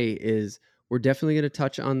will say is we're definitely going to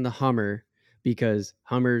touch on the Hummer because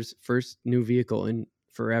Hummer's first new vehicle in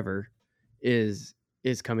forever is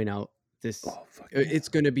coming out this. Oh fuck yeah. It's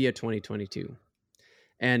going to be a 2022.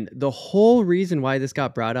 And the whole reason why this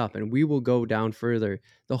got brought up, and we will go down further,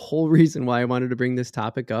 the whole reason why I wanted to bring this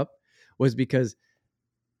topic up was because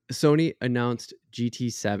Sony announced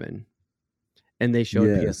GT7 and they showed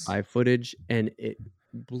Yes. PS5 footage and it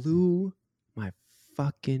blew my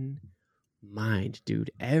fucking mind,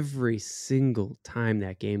 dude. Every single time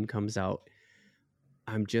that game comes out,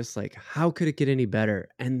 I'm just like, how could it get any better?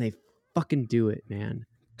 And they fucking do it, man.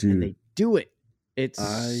 And Dude, they do it. It's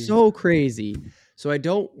I so crazy. So I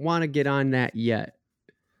don't want to get on that yet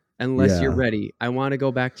unless you're yeah. ready. I want to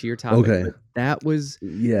go back to your topic, Okay. but that was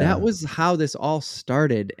Yeah. how this all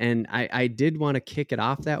started, and I did want to kick it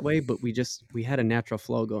off that way, but we had a natural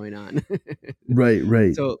flow going on.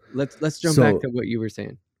 Right. So let's jump back to what you were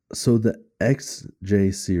saying. So the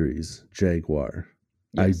XJ series Jaguar,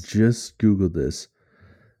 I Yes. just Googled this.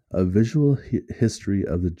 A visual history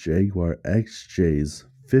of the Jaguar XJ's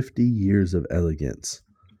 50 years of elegance.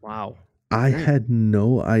 Wow. I Nice. had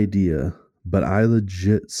no idea, but I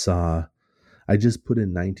legit saw. I just put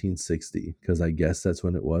in 1960 because I guess that's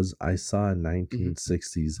when it was. I saw a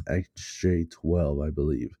 1960s XJ12, I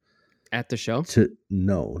believe. At the show?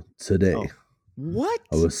 No, today. Oh. What?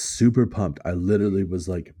 I was super pumped. I literally was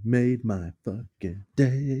like, made my fucking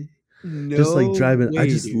day. No Just like driving. way, I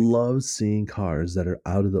just dude. love seeing cars that are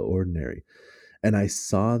out of the ordinary. And I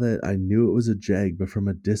saw that. I knew it was a Jag, but from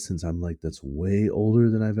a distance, I'm like, that's way older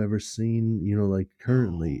than I've ever seen, like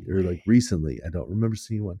currently No or like way. recently. I don't remember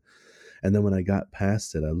seeing one. And then when I got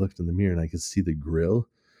past it, I looked in the mirror and I could see the grill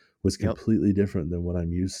was Yep. completely different than what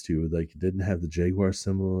I'm used to. Like it didn't have the Jaguar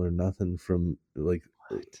symbol or nothing from like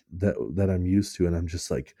What? that I'm used to. And I'm just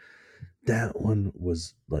like, that one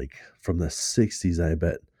was like from the 60s, I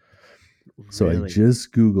bet. So I Really?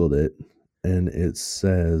 just Googled it and it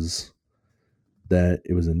says that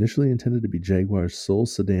it was initially intended to be Jaguar's sole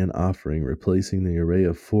sedan offering, replacing the array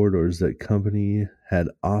of four-doors that company had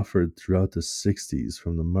offered throughout the 60s,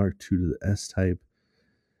 from the Mark II to the S-Type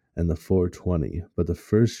and the 420. But the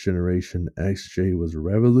first generation XJ was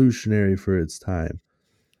revolutionary for its time.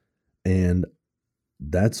 And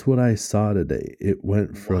that's what I saw today. It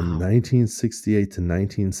went from Wow. 1968 to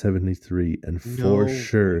 1973, and for No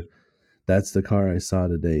sure, way. that's the car I saw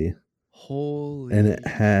today. Holy And it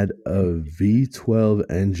had a shit. V12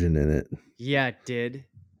 engine in it. Yeah, it did.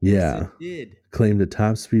 Yeah. Yes, it did. Claimed a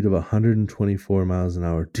top speed of 124 miles an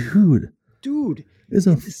hour. Dude, Dude, is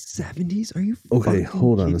in a the 70s? Are you okay, fucking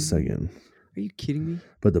hold on a kidding me? second. Are you kidding me?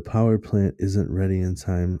 But the power plant isn't ready in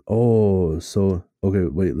time. Oh, so okay,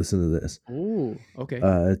 wait, listen to this. Oh, okay.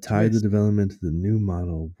 Tied the Twist. development to the new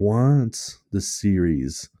model. Wants the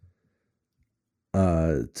series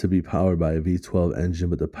to be powered by a V12 engine,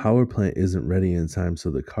 but the power plant isn't ready in time, so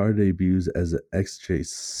the car debuts as an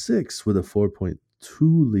XJ6 with a 4.2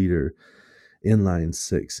 liter inline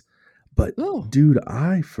six. But Oh. dude,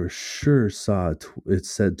 I for sure saw it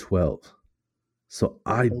said 12. So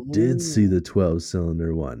I did see Oh. the 12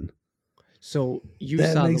 cylinder one. So you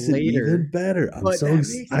That saw the makes it even later, better. I'm but so that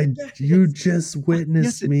makes it better. you just Yes,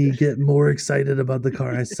 witnessed it me did. get more excited about the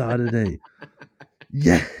car I saw today.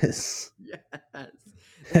 Yes. Yes. That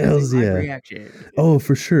is a Hells live yeah. reaction. Oh,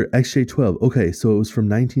 for sure. XJ12. Okay, so it was from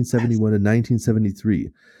 1971 to 1973.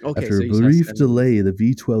 Okay, After so a you saw brief 70s. delay, the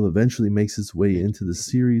V12 eventually makes its way into the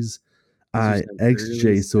series You said early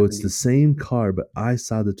XJ. So it's the 70s. same car, but I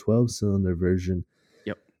saw the 12-cylinder version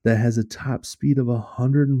Yep. that has a top speed of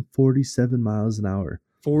 147 miles an hour.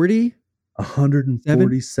 40?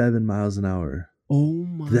 147 miles an hour. Oh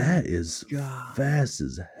my That is God. fast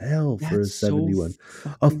as hell for a That's 71. so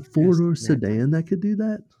A fucking four-door fast, man. sedan that could do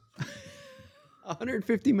that?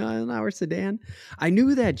 150 mile an hour sedan. I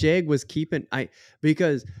knew that Jag was keeping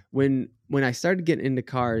because when I started getting into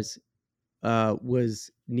cars,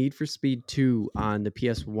 was Need for Speed 2 on the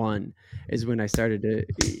PS1 is when I started to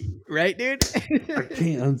right, dude. I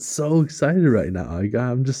can't. I'm so excited right now.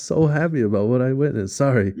 I'm just so happy about what I witnessed.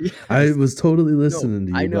 Sorry, Yes. I was totally No, listening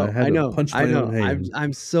to you, but I had to punch my own hand.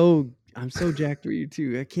 I'm so jacked for you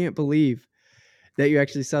too. I can't believe. that you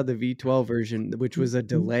actually saw the V12 version, which was a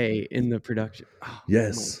delay in the production. Oh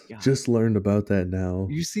Yes, my god! just learned about that now.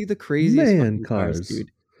 You see the craziest Man, fucking cars, cars.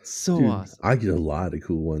 dude. So Dude, awesome. I get a lot of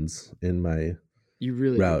cool ones in my You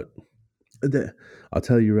really do. route. I'll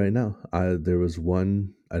tell you right now. There was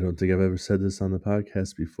one. I don't think I've ever said this on the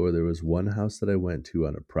podcast before. There was one house that I went to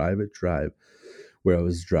on a private drive where I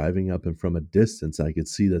was driving up, and from a distance, I could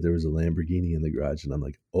see that there was a Lamborghini in the garage, and I'm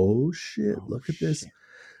like, "Oh shit! Oh Look at this!" shit!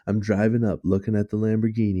 I'm driving up, looking at the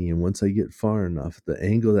Lamborghini, and once I get far enough, the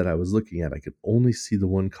angle that I was looking at, I could only see the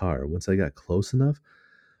one car. Once I got close enough,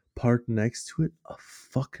 parked next to it, a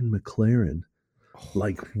fucking McLaren.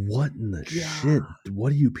 Like, what in the shit? What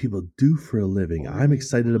do you people do for a living? I'm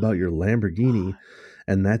excited about your Lamborghini,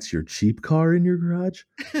 and that's your cheap car in your garage?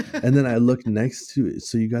 And then I look next to it.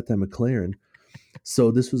 So you got that McLaren.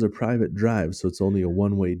 So this was a private drive, so it's only a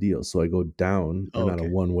one-way deal. So I go down, or not a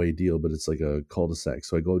one-way deal, but it's like a cul-de-sac.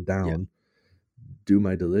 So I go down, do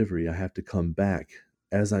my delivery. I have to come back.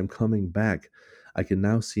 As I'm coming back, I can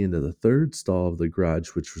now see into the third stall of the garage,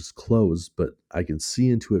 which was closed, but I can see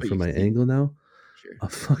into it from my angle now. Sure. A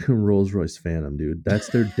fucking Rolls-Royce Phantom, dude. That's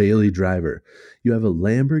their daily driver. You have a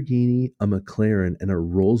Lamborghini, a McLaren, and a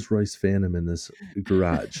Rolls-Royce Phantom in this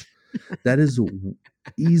garage. That is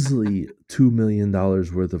easily $2 million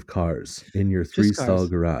worth of cars in your three-stall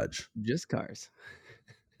garage. Just cars.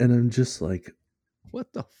 And I'm just like,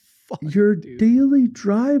 what the fuck? Your daily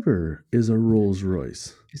driver is a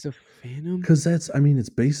Rolls-Royce. Is a Phantom? Because it's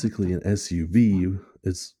basically an SUV.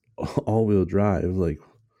 It's all-wheel drive. Like,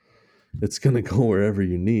 it's gonna go wherever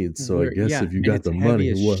you need. So I guess if you got the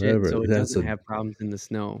money, whatever. So it doesn't have problems in the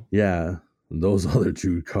snow. Yeah. Those other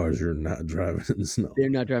two cars are not driving in the snow. They're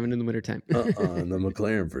not driving in the wintertime. And the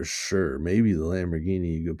McLaren for sure. Maybe the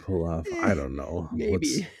Lamborghini you could pull off. I don't know.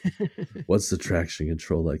 Maybe. What's the traction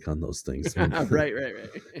control like on those things? Right.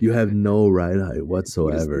 You have no ride height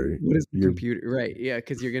whatsoever. What is the computer? Right. Yeah,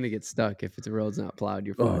 because you're going to get stuck if the road's not plowed.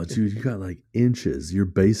 You're fucked. Oh, dude, you got like inches. You're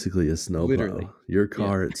basically a snowplow. Your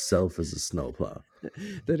car itself is a snowplow.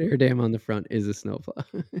 That air dam on the front is a snowplow.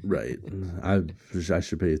 Right. I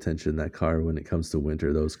should pay attention to that car when it comes to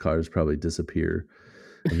winter. Those cars probably disappear.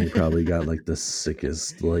 And they probably got like the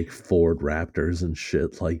sickest like Ford Raptors and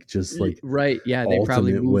shit. Like just like right. Yeah, they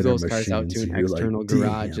probably move those cars out to an external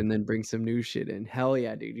garage and then bring some new shit in. Hell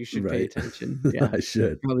yeah, dude. You should pay attention. Yeah. I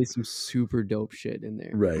should. Probably some super dope shit in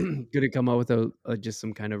there. Right. Gonna come out with a just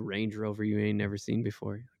some kind of Range Rover you ain't never seen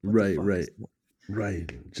before. Right.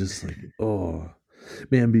 Just like, oh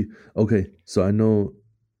man, okay. So I know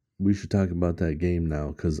we should talk about that game now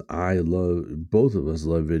because both of us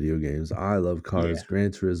love video games. I love cars. Yeah.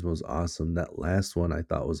 Gran Turismo's awesome. That last one I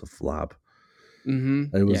thought was a flop.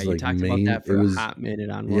 Mm-hmm. It was you talked about that for a hot minute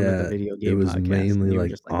on one of the video game podcasts. It was mainly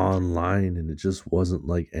like online, and it just wasn't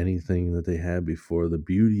like anything that they had before. The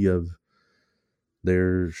beauty of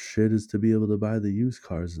their shit is to be able to buy the used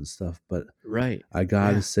cars and stuff. But I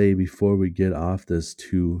gotta say, before we get off this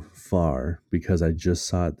too far, because I just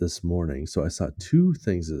saw it this morning. So I saw two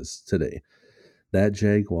things today. That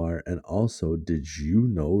Jaguar, and also, did you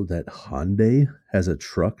know that Hyundai has a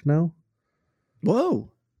truck now?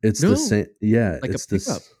 Whoa. It's the same. Yeah. Like it's a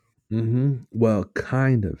pickup. Well,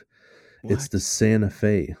 kind of. What? It's the Santa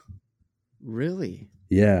Fe. Really?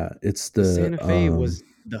 Yeah. It's the Santa Fe was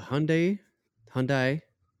the Hyundai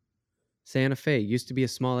Santa Fe used to be a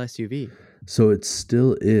small SUV. So it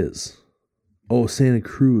still is. Oh, Santa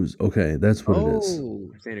Cruz. Okay, that's what it is.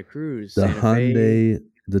 Oh, Santa Cruz. The Santa Hyundai, Fe,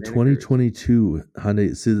 the Santa 2022 Cruz.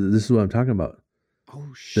 Hyundai. See, this is what I'm talking about. Oh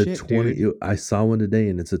shit, dude. I saw one today,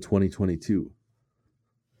 and it's a 2022.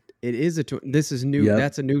 It is this is new. Yep.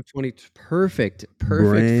 That's a new 20. Perfect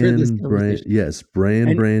for this conversation. Yes,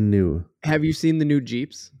 brand new. Have you seen the new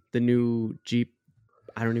Jeeps? The new Jeep.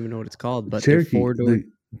 I don't even know what it's called, but Cherokee, they're 4-door.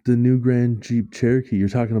 The new Grand Jeep Cherokee. You're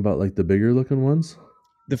talking about like the bigger looking ones?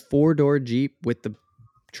 The 4-door Jeep with the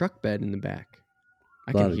truck bed in the back.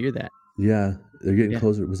 I can hear that. Yeah, they're getting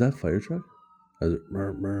closer. Was that fire truck? I thought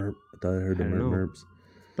I heard the merps.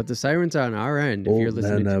 But the sirens are on our end. If you're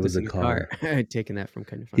listening to this in the car, I'd taken that from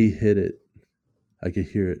Kind of Funny. He hit it. I could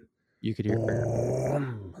hear it. You could hear it.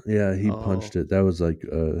 Yeah, he punched it. That was like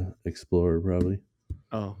Explorer probably.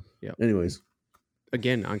 Oh, yeah. Anyways.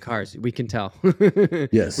 Again, on cars, we can tell.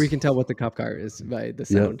 Yes. We can tell what the cop car is by the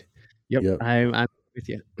sound. Yep. I'm with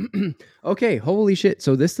you. Okay, holy shit.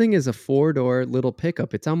 So this thing is a 4-door little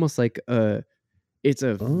pickup. It's almost like it's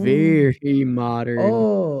a very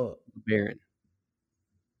modern Baron.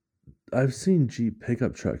 I've seen Jeep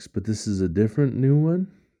pickup trucks, but this is a different new one?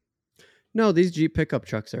 No, these Jeep pickup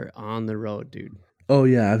trucks are on the road, dude. Oh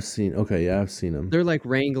yeah, I've seen. Okay, yeah, I've seen them. They're like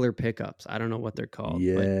Wrangler pickups. I don't know what they're called, but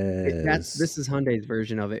Yes. this is Hyundai's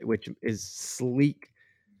version of it, which is sleek,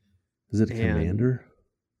 Is it a and Commander?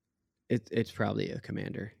 it's probably a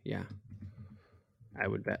Commander. Yeah, I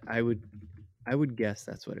would bet. I would guess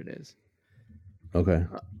that's what it is. Okay.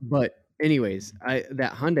 But anyways,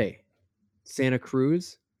 that Hyundai Santa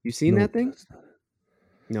Cruz. You seen that Nope. thing? That's not it.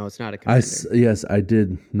 No, it's not a Commander. Yes, I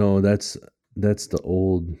did. No, that's the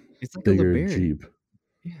old, It's like a bigger LeBaron. Jeep.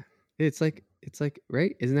 Yeah, it's like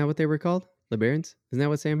right. Isn't that what they were called? LeBarons? Isn't that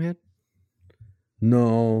what Sam had?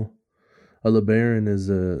 No, a LeBaron is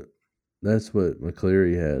a. That's what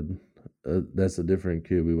McCleary had. That's a different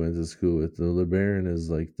kid we went to school with. The LeBaron is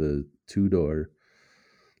like the 2-door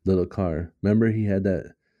little car. Remember, he had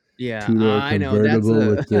that Yeah, 2-door I know. That's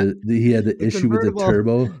convertible with he had the the issue with the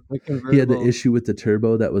convertible. turbo. The He had the convertible. issue with the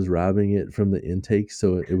turbo that was robbing it from the intake,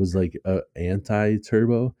 so it was like a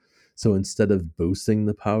anti-turbo. So instead of boosting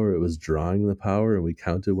the power, it was drawing the power, and we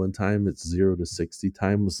counted one time. Its 0 to 60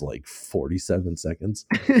 time was like 47 seconds.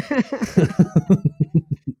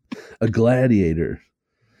 A Gladiator,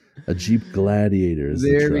 a Jeep Gladiator is the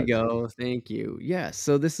There we truck. go. Thank you. Yeah.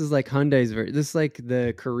 So this is like Hyundai's version. This is like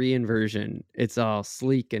the Korean version. It's all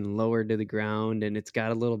sleek and lower to the ground, and it's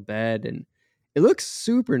got a little bed, and it looks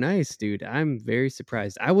super nice, dude. I'm very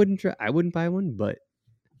surprised. I wouldn't buy one, but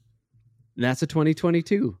that's a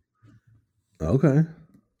 2022, Okay.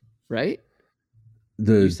 right?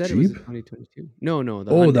 The You said it was a Jeep? 2022. No,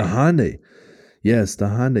 the Oh, the Hyundai. Hyundai. Yes, the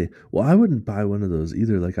Hyundai. Well, I wouldn't buy one of those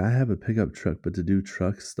either. Like, I have a pickup truck, but to do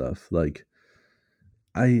truck stuff, like,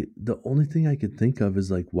 the only thing I could think of is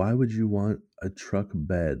like, why would you want a truck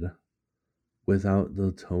bed without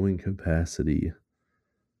the towing capacity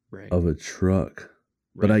Right. of a truck?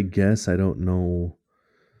 But Right. I guess I don't know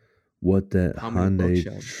what that How many Hyundai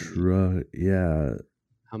bookshelves you need? truck. Yeah.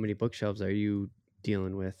 How many bookshelves are you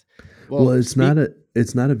dealing with? Well, Well, it's not a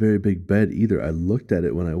very big bed either. I looked at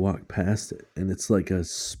it when I walked past it, and it's like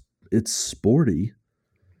it's sporty.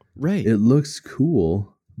 right. It looks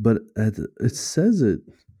cool, but it says it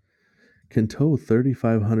can tow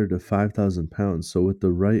 3,500 to 5,000 pounds. So with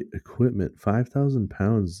the right equipment, 5,000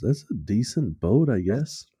 pounds, that's a decent boat, I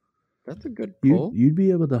guess. That's a good You'd pull. you'd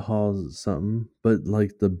be able to haul something, but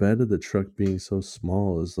like the bed of the truck being so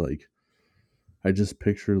small is like, I just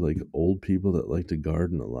picture like old people that like to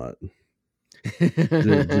garden a lot.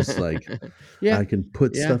 They're just like, Yeah. I can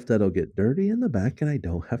put Yeah. stuff that'll get dirty in the back and I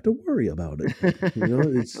don't have to worry about it. You know,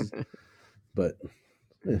 it's but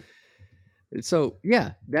So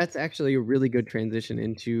yeah, that's actually a really good transition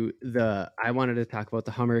into I wanted to talk about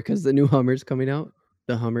the Hummer because the new Hummer's coming out,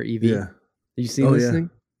 the Hummer EV. yeah. You seen Oh this yeah. thing?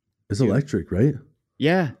 It's Dude. electric, right?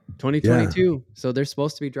 Yeah, 2022. So they're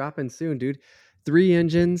supposed to be dropping soon, dude. 3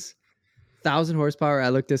 engines, 1,000 horsepower. I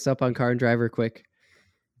looked this up on Car and Driver quick.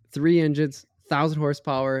 3 engines, 1,000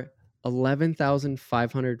 horsepower,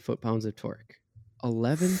 11,500 foot-pounds of torque.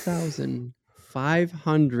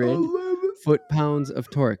 11,500 foot-pounds of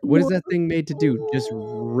torque. What is that thing made to do? Just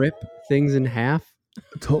rip things in half?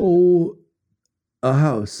 Tow a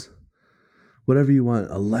house. Whatever you want.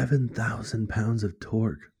 11,000 pounds of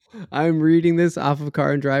torque. I'm reading this off of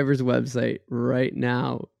Car and Driver's website right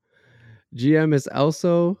now. GM is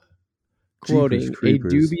also quoting a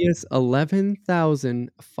dubious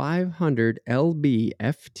 11,500 lb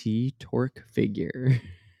FT torque figure.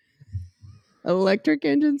 Electric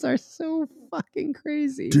engines are so fucking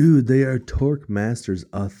crazy. Dude, they are torque masters.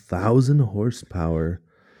 1,000 horsepower.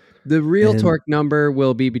 The real torque number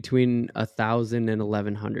will be between 1,000 and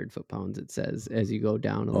 1,100 foot-pounds, it says, as you go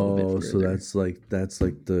down a little bit further. So that's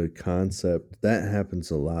like the concept. That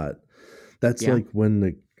happens a lot. That's like when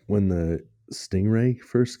the Stingray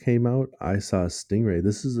first came out, I saw a Stingray.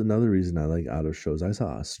 This is another reason I like auto shows. I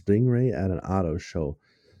saw a Stingray at an auto show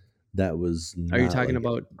that was not. Are you talking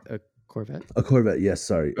about a Corvette? A Corvette, yes,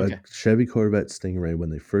 sorry. Okay. A Chevy Corvette Stingray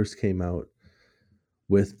when they first came out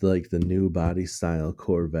with like the new body style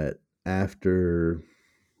Corvette after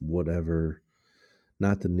whatever,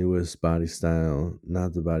 not the newest body style,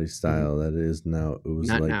 not the body style that it is now. It was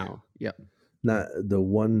not like now. Yep. Not the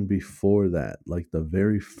one before that, like the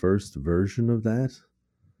very first version of that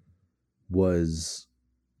was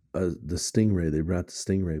the Stingray. They brought the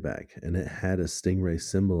Stingray back, and it had a Stingray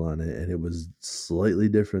symbol on it, and it was slightly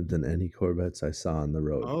different than any Corvettes I saw on the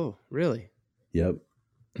road. Oh, really? Yep.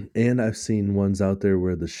 And I've seen ones out there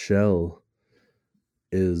where the shell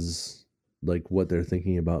is like what they're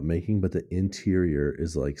thinking about making, but the interior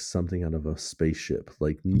is like something out of a spaceship.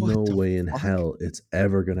 Like no way in hell it's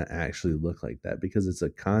ever going to actually look like that because it's a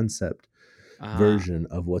concept version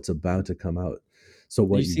of what's about to come out. So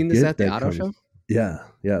what you seen this at the auto show?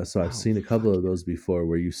 Yeah. So I've Oh, seen a couple fuck of yeah. those before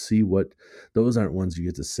where you see what those aren't ones you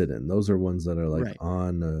get to sit in. Those are ones that are like Right.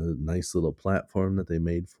 on a nice little platform that they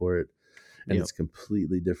made for it. And Yep. it's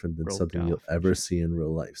completely different than Roped something you'll off and ever shit. see in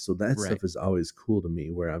real life. So that Right. stuff is always cool to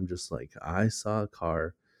me where I'm just like, I saw a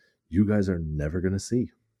car you guys are never gonna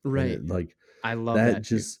see. And Right. it like I love that that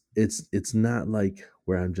too. just it's not like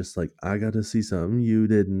where I'm just like, I gotta see something you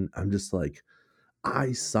didn't. I'm just like,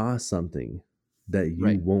 I saw something that you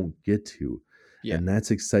Right. won't get to. Yeah. And that's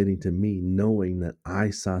exciting to me, knowing that I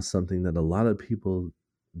saw something that a lot of people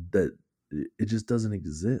that it just doesn't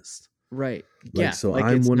exist. Right. Like, Yeah. so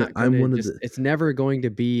Like it's not I'm gonna one of just the it's never going to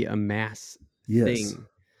be a mass yes. thing.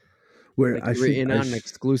 Where Like you were in on an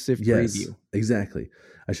exclusive yes, preview. exactly.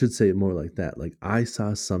 I should say it more like that. Like I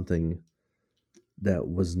saw something that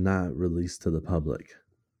was not released to the public,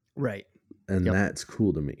 Right. and Yep. that's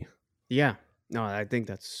cool to me. Yeah. No, I think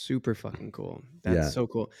that's super fucking cool. That's Yeah. so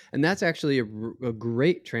cool. And that's actually a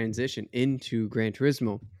great transition into Gran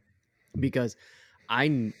Turismo because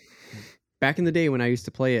I back in the day when I used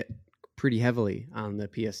to play it pretty heavily on the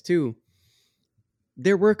PS2,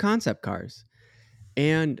 there were concept cars.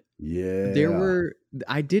 And there Yeah. were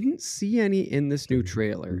I didn't see any in this new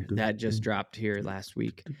trailer that just dropped here last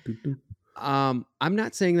week. I'm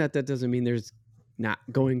not saying that doesn't mean there's not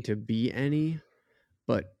going to be any,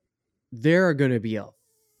 but there are going to be a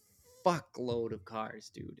fuckload of cars,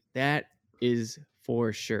 dude. That is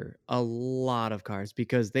for sure. A lot of cars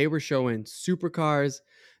because they were showing supercars,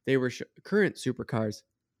 they were current supercars,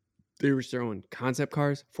 they were showing concept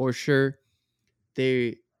cars for sure.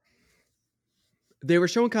 They they were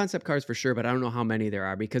showing concept cars for sure, but I don't know how many there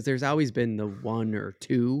are because there's always been the one or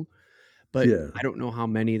two, but Yeah. I don't know how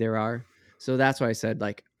many there are. So that's why I said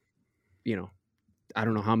like, you know, I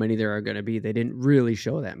don't know how many there are going to be. They didn't really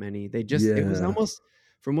show that many. It was Yeah. almost,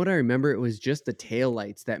 from what I remember, it was just the tail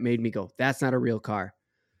lights that made me go, that's not a real car.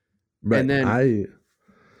 Right. And then,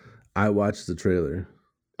 I watched the trailer,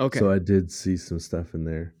 so okay. I did see some stuff in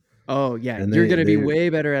there. Oh, yeah. And You're going to be they way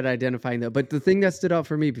better at identifying that. But the thing that stood out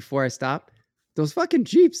for me before I stopped, those fucking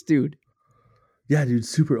Jeeps, dude. yeah, dude,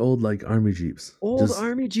 super old like army jeeps. Old Just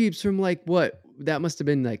army Jeeps from like what? That must have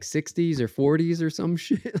been like 60s or 40s or some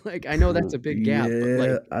shit. Like, I know that's a big gap, but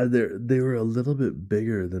yeah, like, they were a little bit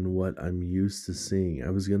bigger than what I'm used to seeing. I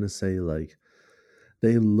was gonna say like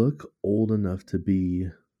they look old enough to be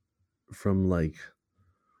from like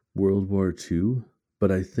World War II, but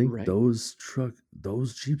I think right, those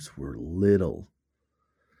Jeeps were little.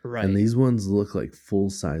 And right. these ones look like full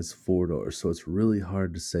size four doors, so it's really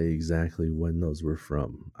hard to say exactly when those were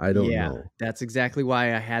from. I don't Yeah, know. that's exactly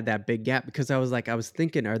why I had that big gap because I was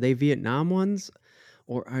thinking, are they Vietnam ones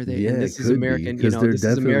or are they? And Yeah, it this is could be American, you because know, they're this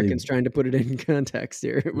is definitely Americans trying to put it in context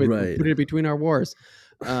here with right. put it between our wars.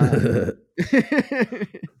 Uh,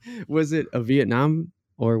 was it a Vietnam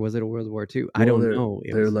or was it a World War II? I Well, don't know.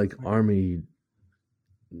 It they're was, like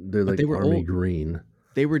but they were army old. green,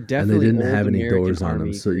 They were and they definitely didn't old have any American doors on them.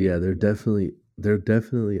 Army So yeah, green. Yeah. they're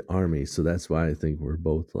definitely army. So that's why I think we're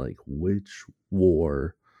both like, which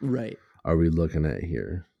war Right. are we looking at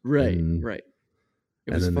here? Right. And Right.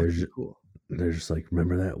 It and was then fucking cool. they're just like,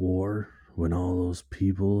 remember that war when all those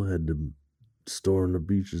people had to storm the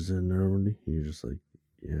beaches in Normandy? And you're just like,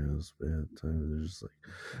 yeah, it was a bad time. They're just like,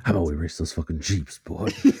 how about we race those fucking jeeps, boy?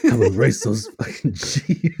 How about we race those fucking Let's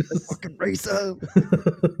jeeps? fucking race up.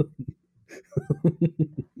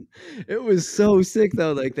 It was so sick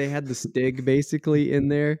though. Like they had the Stig basically in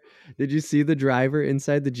there. Did you see the driver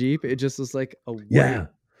inside the Jeep? It just was like Yeah,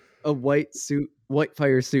 a white suit, white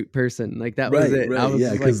fire suit person. Like that was right, it. I right, was yeah,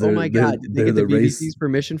 just like, because oh my god, did they they're get the the race. BBC's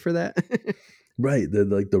permission for that? Right, they're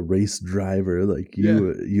like the race driver. Like Yeah.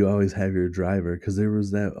 you always have your driver because there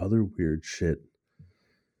was that other weird shit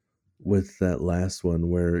with that last one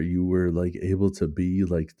where you were like able to be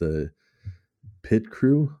like the pit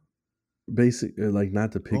crew, like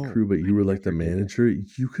not the pit Oh, crew, but I you were like the never did that. manager.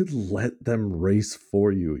 You could let them race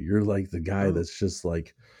for you. You're like the guy Oh, that's just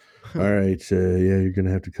like, huh. all right, yeah, you're gonna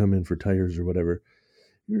have to come in for tires or whatever.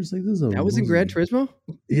 You're just like, this is the That was in most Gran Turismo?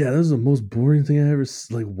 yeah, this is the most boring thing I ever.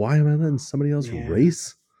 Like, why am I letting somebody else Yeah.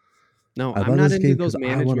 race? No, I I'm bought not this into game because those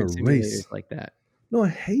I want to management simulators race. like that. No, I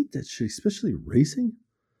hate that shit, especially racing.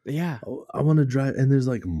 Yeah. Oh, I want to drive, and there's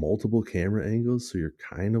like multiple camera angles, so you're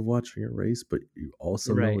kind of watching a race, but you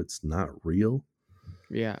also know Right. it's not real.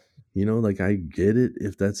 Yeah. You know, like I get it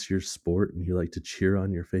if that's your sport and you like to cheer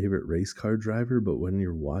on your favorite race car driver, but when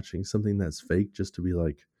you're watching something that's fake, just to be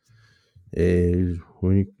like, hey,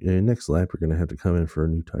 next lap, you're gonna have to come in for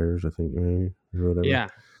new tires, I think, or whatever. Yeah.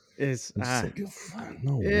 It's I'm just like,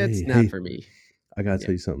 no way. it's not Hey, for me. I gotta Yeah.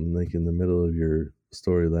 tell you something. Like in the middle of your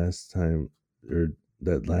story last time, or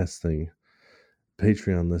that last thing,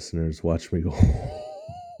 Patreon listeners, watch me go.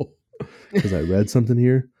 Because I read something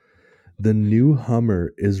here. The new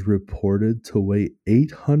Hummer is reported to weigh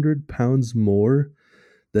 800 pounds more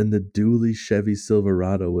than the dually Chevy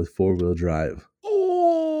Silverado with 4-wheel drive.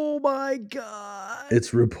 Oh my God.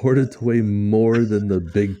 It's reported to weigh more than the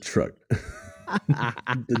big truck.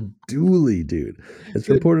 The dually, dude. It's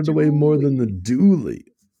reported to weigh more than the dually.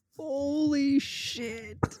 Holy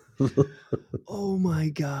shit. Oh my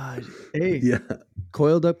God. Hey, Yeah.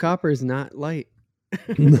 coiled up copper is not light.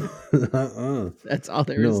 Uh-uh. That's all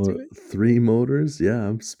there is to it. 3 motors. Yeah,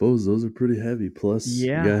 I suppose those are pretty heavy. Plus,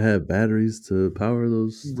 you gotta have batteries to power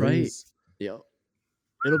those things. Yep.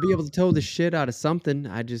 It'll be able to tow the shit out of something.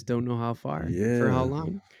 I just don't know how far. Yeah. For how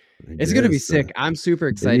long. It's gonna be sick. I'm super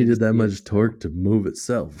excited. It needed that much torque to move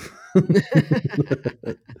itself.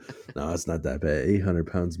 No, it's not that bad. 800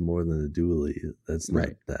 pounds more than a dually. That's not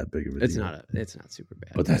that big of a deal. It's not super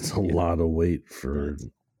bad. But that's a lot of weight for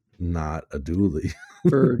not a dually.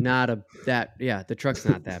 For not the truck's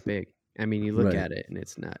not that big. I mean, you look at it and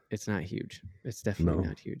it's not huge. It's definitely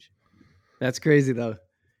not huge. That's crazy though.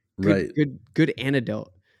 Good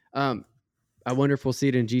antidote. I wonder if we'll see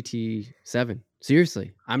it in GT7.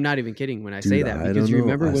 Seriously, I'm not even kidding when I say that, because you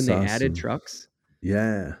remember when they added trucks?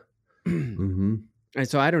 Yeah. Mm-hmm. And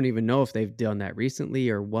so I don't even know if they've done that recently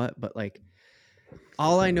or what, but like,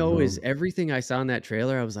 all I know is everything I saw in that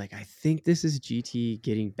trailer, I was like, I think this is GT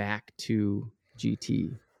getting back to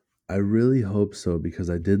GT. I really hope so, because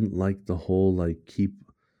I didn't like the whole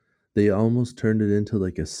they almost turned it into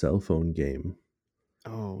like a cell phone game.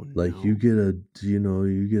 Oh, like no. you get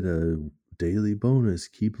a daily bonus,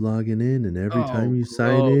 keep logging in, and every time you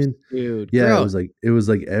sign in, dude, it was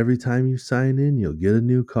like every time you sign in, you'll get a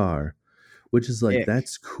new car, which is like,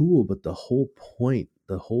 that's cool, but the whole point,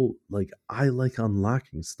 I like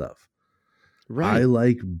unlocking stuff. I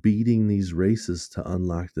like beating these races to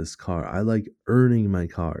unlock this car. I like earning my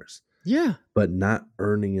cars. Yeah. But not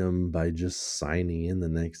earning them by just signing in the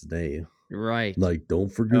next day. Right. Like,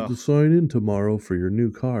 don't forget to sign in tomorrow for your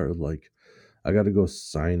new car. Like, I got to go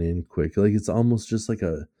sign in quick. Like, it's almost just like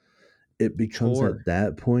it becomes chore. At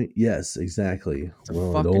that point. Yes, exactly.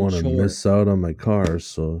 Well, I don't want to miss out on my car.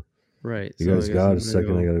 So, you guys got a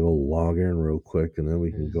second. I got to go log in real quick, and then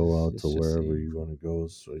we can go out to wherever you want to go.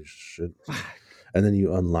 So, shit. And then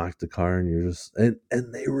you unlock the car, and you're just, and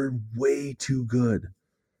they were way too good.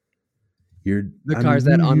 Cars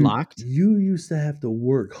that unlocked. You used to have to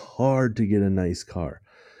work hard to get a nice car.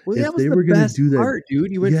 Well, if that was the best part,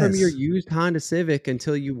 dude. You went from your used Honda Civic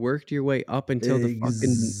until you worked your way up until the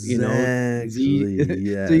fucking, Yes. So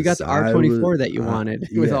you got the R24 that you wanted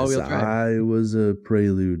with all-wheel drive. I was a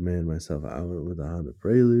Prelude man myself. I went with the Honda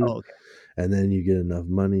Prelude. Oh, okay. And then you get enough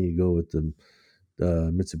money, you go with the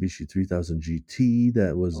Mitsubishi 3000 GT.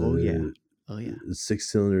 That was a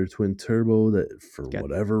 6-cylinder twin turbo that, for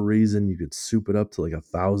whatever reason, you could soup it up to like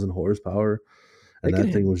 1,000 horsepower, and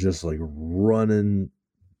that thing was just like running.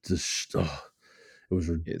 It was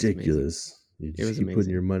ridiculous. You just keep putting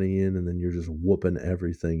your money in, and then you're just whooping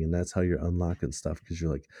everything, and that's how you're unlocking stuff, because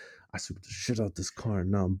you're like, I souped the shit out this car, and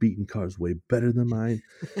now I'm beating cars way better than mine.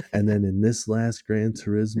 And then in this last Gran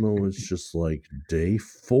Turismo, it's just like day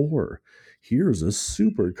 4. Here's a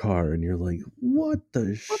supercar, and you're like, what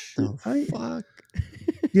the fuck?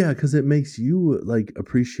 Yeah, because it makes you like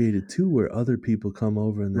appreciate it too, where other people come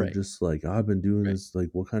over and they're just like, I've been doing this, like,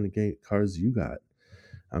 what kind of cars you got?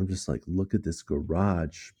 I'm just like, look at this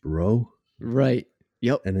garage, bro. Right.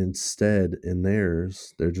 Yep. And instead, in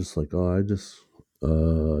theirs, they're just like, oh,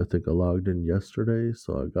 I think I logged in yesterday,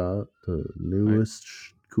 so I got the newest,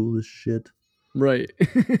 coolest shit. Right.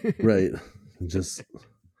 Right. Just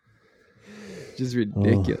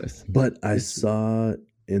ridiculous. But I saw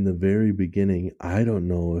in the very beginning, I don't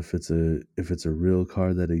know if it's a real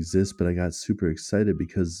car that exists, but I got super excited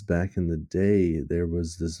because back in the day there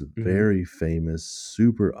was this very famous,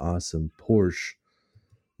 super awesome Porsche,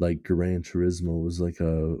 like Gran Turismo. It was like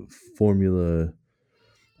a Formula,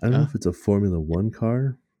 I don't know if it's a Formula 1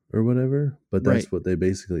 car or whatever, but that's what they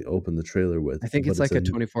basically opened the trailer with. I think it's like a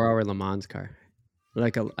 24-hour Le Mans car. I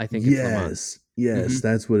think it's Le Mans. Yes,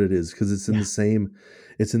 that's what it is, because it's in the same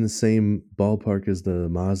ballpark as the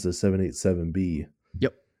Mazda 787B.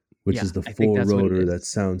 Yep. Which is the 4-rotor that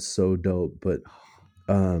sounds so dope, but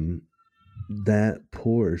that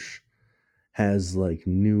Porsche has like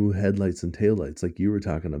new headlights and taillights, like you were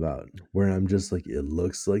talking about, where I'm just like, it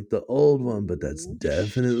looks like the old one, but that's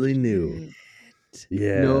definitely new.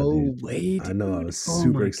 Yeah, no way, dude. I know. I was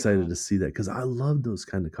super excited to see that, because I love those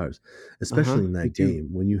kind of cars, especially in that game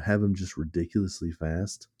when you have them just ridiculously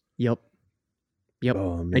fast. Yep. Yep.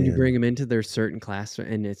 Oh And you bring man. them into their certain class,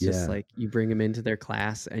 and it's just Yeah. like you bring them into their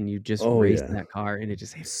class, and you just Oh race yeah. that car, and it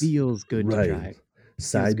S- feels good to right. drive. Feels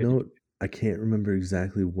Side good to note, I can't remember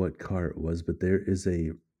exactly what car it was, but there is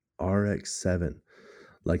a RX-7,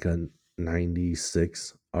 like a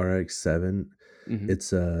 96 RX-7. Mhm.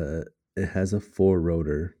 It's a it has a four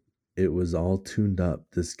rotor. It was all tuned up.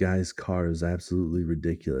 This guy's car is absolutely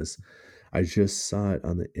ridiculous. I just saw it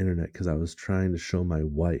on the internet because I was trying to show my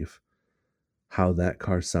wife how that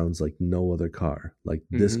car sounds like no other car. Like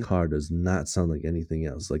this Mhm. car does not sound like anything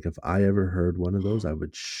else. Like if I ever heard one of those, I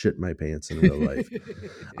would shit my pants in real life.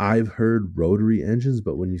 I've heard rotary engines,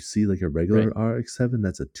 but when you see like a Right, regular RX-7,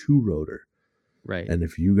 that's a two rotor. right. And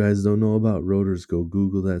if you guys don't know about rotors, go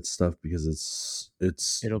Google that stuff because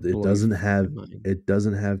It'll blow your fucking mind. it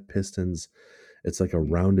doesn't have pistons. It's like a Mm,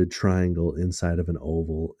 rounded triangle inside of an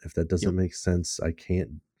oval. If that doesn't yep. make sense, I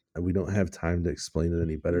can't we don't have time to explain it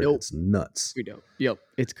any better. Nope, It's nuts. we don't. Yep,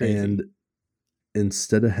 it's crazy. And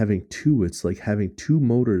instead of having two, it's like having two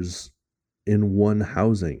motors in one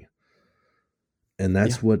housing. And Yeah,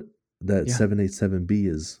 that's what that yeah. 787B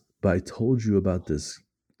is. But I told you about this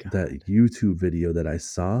God. that YouTube video that I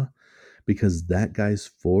saw because that guy's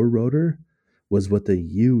four rotor was what they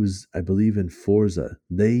used, I believe, in Forza.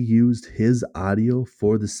 They used his audio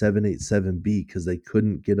for the 787B because they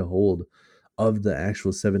couldn't get a hold of the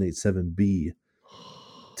actual 787B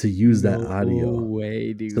to use that No audio.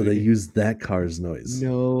 way, So they dude. used that car's noise.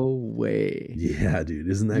 No way. Yeah, dude.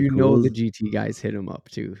 Isn't that You know cool? the GT guys hit him up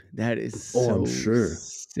too. That is Oh, I'm so sure.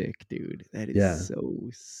 sick, dude. That is Yeah. so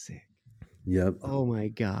sick. Yep. Oh my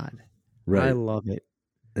god. I Right. love it.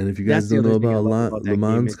 And if you guys That's the don't other know thing I about love about Le that game.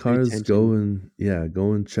 Mans It's cars, retention.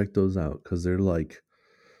 go and check those out because they're like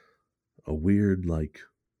a weird like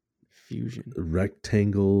Fusion.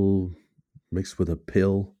 rectangle mixed with a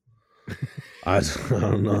pill. I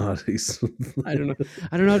don't know how to I don't explain. know.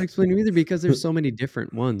 I don't know how to explain it either because there's so many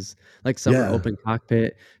different ones. Like some are Yeah, open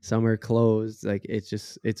cockpit, some are closed. Like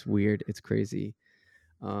it's weird. It's crazy.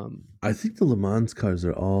 Um, I think the Le Mans cars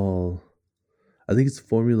are all. I think it's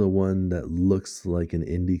Formula One that looks like an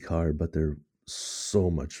Indy car, but they're so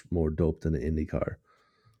much more dope than an Indy car.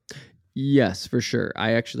 yes, for sure.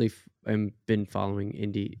 I actually am been following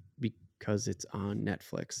Indie because it's on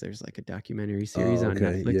Netflix. There's like a documentary series Oh, on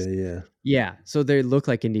okay. Netflix. Yeah, yeah. Yeah, so they look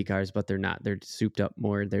like Indy cars, but they're not. They're souped up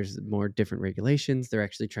more. There's more different regulations. They're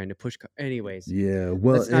actually trying to push. Anyways, Yeah.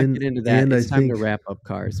 Well, let's not get into that. and I It's time to think wrap up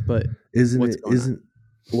cars. But isn't what's it going on? isn't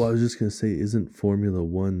well, I was just gonna say, isn't Formula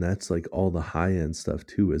One that's like all the high end stuff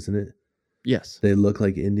too, isn't it? Yes, They look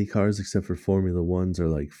like Indy cars, except for Formula Ones are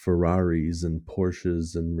like Ferraris and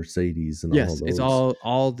Porsches and Mercedes and all yes. It's those.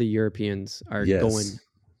 all the Europeans are going Yes.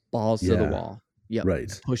 balls to the Yeah. wall. Yep,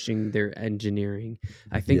 Right. pushing their engineering.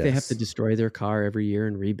 I think they have to Yes. destroy their car every year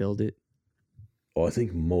and rebuild it. Oh, I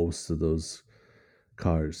think most of those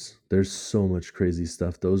cars, there's so much crazy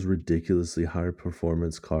stuff. Those ridiculously high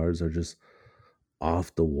performance cars are just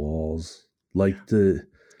off the walls. Yeah, Like it's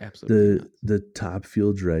absolutely nuts. the top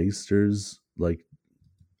fuel dragsters, like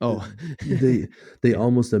uh, Oh, they they yeah.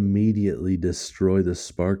 almost immediately destroy the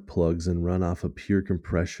spark plugs and run off of pure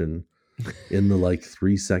compression in the like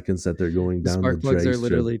 3 seconds that they're going The down the spark plugs drag are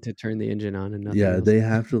strip. literally to turn the engine on and nothing Yeah, else. they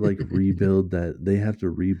have to like rebuild that. They have to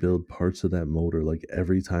rebuild parts of that motor like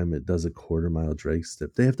every time it does a quarter mile drag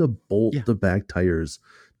strip. They have to bolt Yeah. the back tires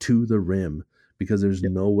to the rim because there's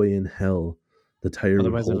Yep. no way in hell the tire would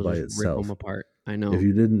Otherwise, hold it'll by just rip them itself. apart. I If know.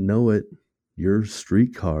 you didn't know it, your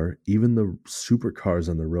street car, even the supercars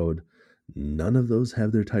on the road, none of those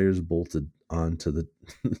have their tires bolted onto the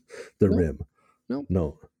the Nope. rim. Nope.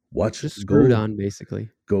 No. Watch Just screwed go on, basically.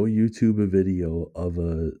 go YouTube a video of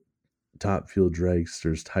a Top Fuel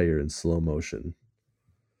dragster's tire in slow motion.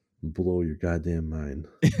 Blow your goddamn mind.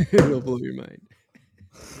 It'll blow your mind.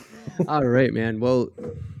 All right, man. Well,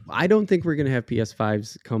 I don't think we're gonna have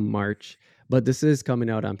PS5s come March, but this is coming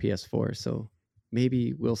out on PS4, so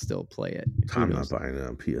maybe we'll still play it. Who I'm not knows? buying it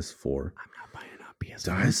on PS4. I'm not buying it on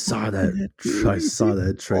PS4. Fuck that, I dude. You saw see that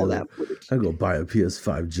all trailer. that footage I go buy a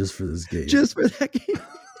PS5 just for this game. just for that game.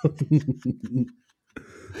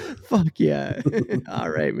 Fuck yeah. All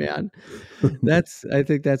right, man. I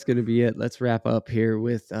think that's gonna be it. Let's wrap up here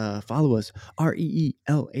with follow us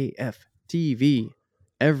REELAF TV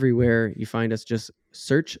everywhere you find us. Just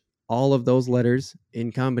search all of those letters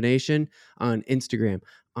in combination on Instagram,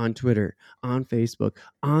 on Twitter, on Facebook,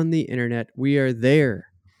 on the internet. We are there.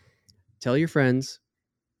 Tell your friends,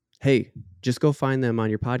 hey, just go find them on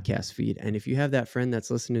your podcast feed. And if you have that friend that's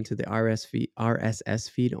listening to the RSS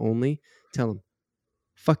feed only, tell them,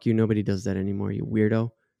 fuck you, nobody does that anymore, you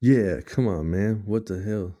weirdo. Yeah, come on, man. What the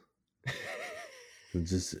hell?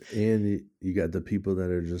 And you got the people that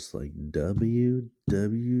are just like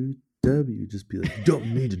www. Just be like, you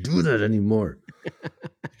don't need to do that anymore.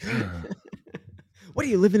 What are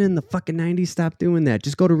you living in the fucking 90s? Stop doing that.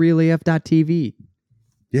 Just go to realaf.tv.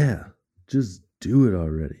 Yeah, just do it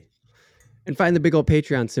already. And find the big old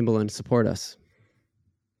Patreon symbol and support us.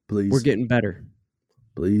 Please. We're getting better.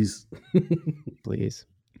 Please. Please.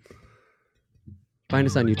 Find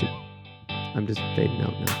us on YouTube. I'm just fading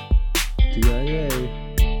out now. TIA.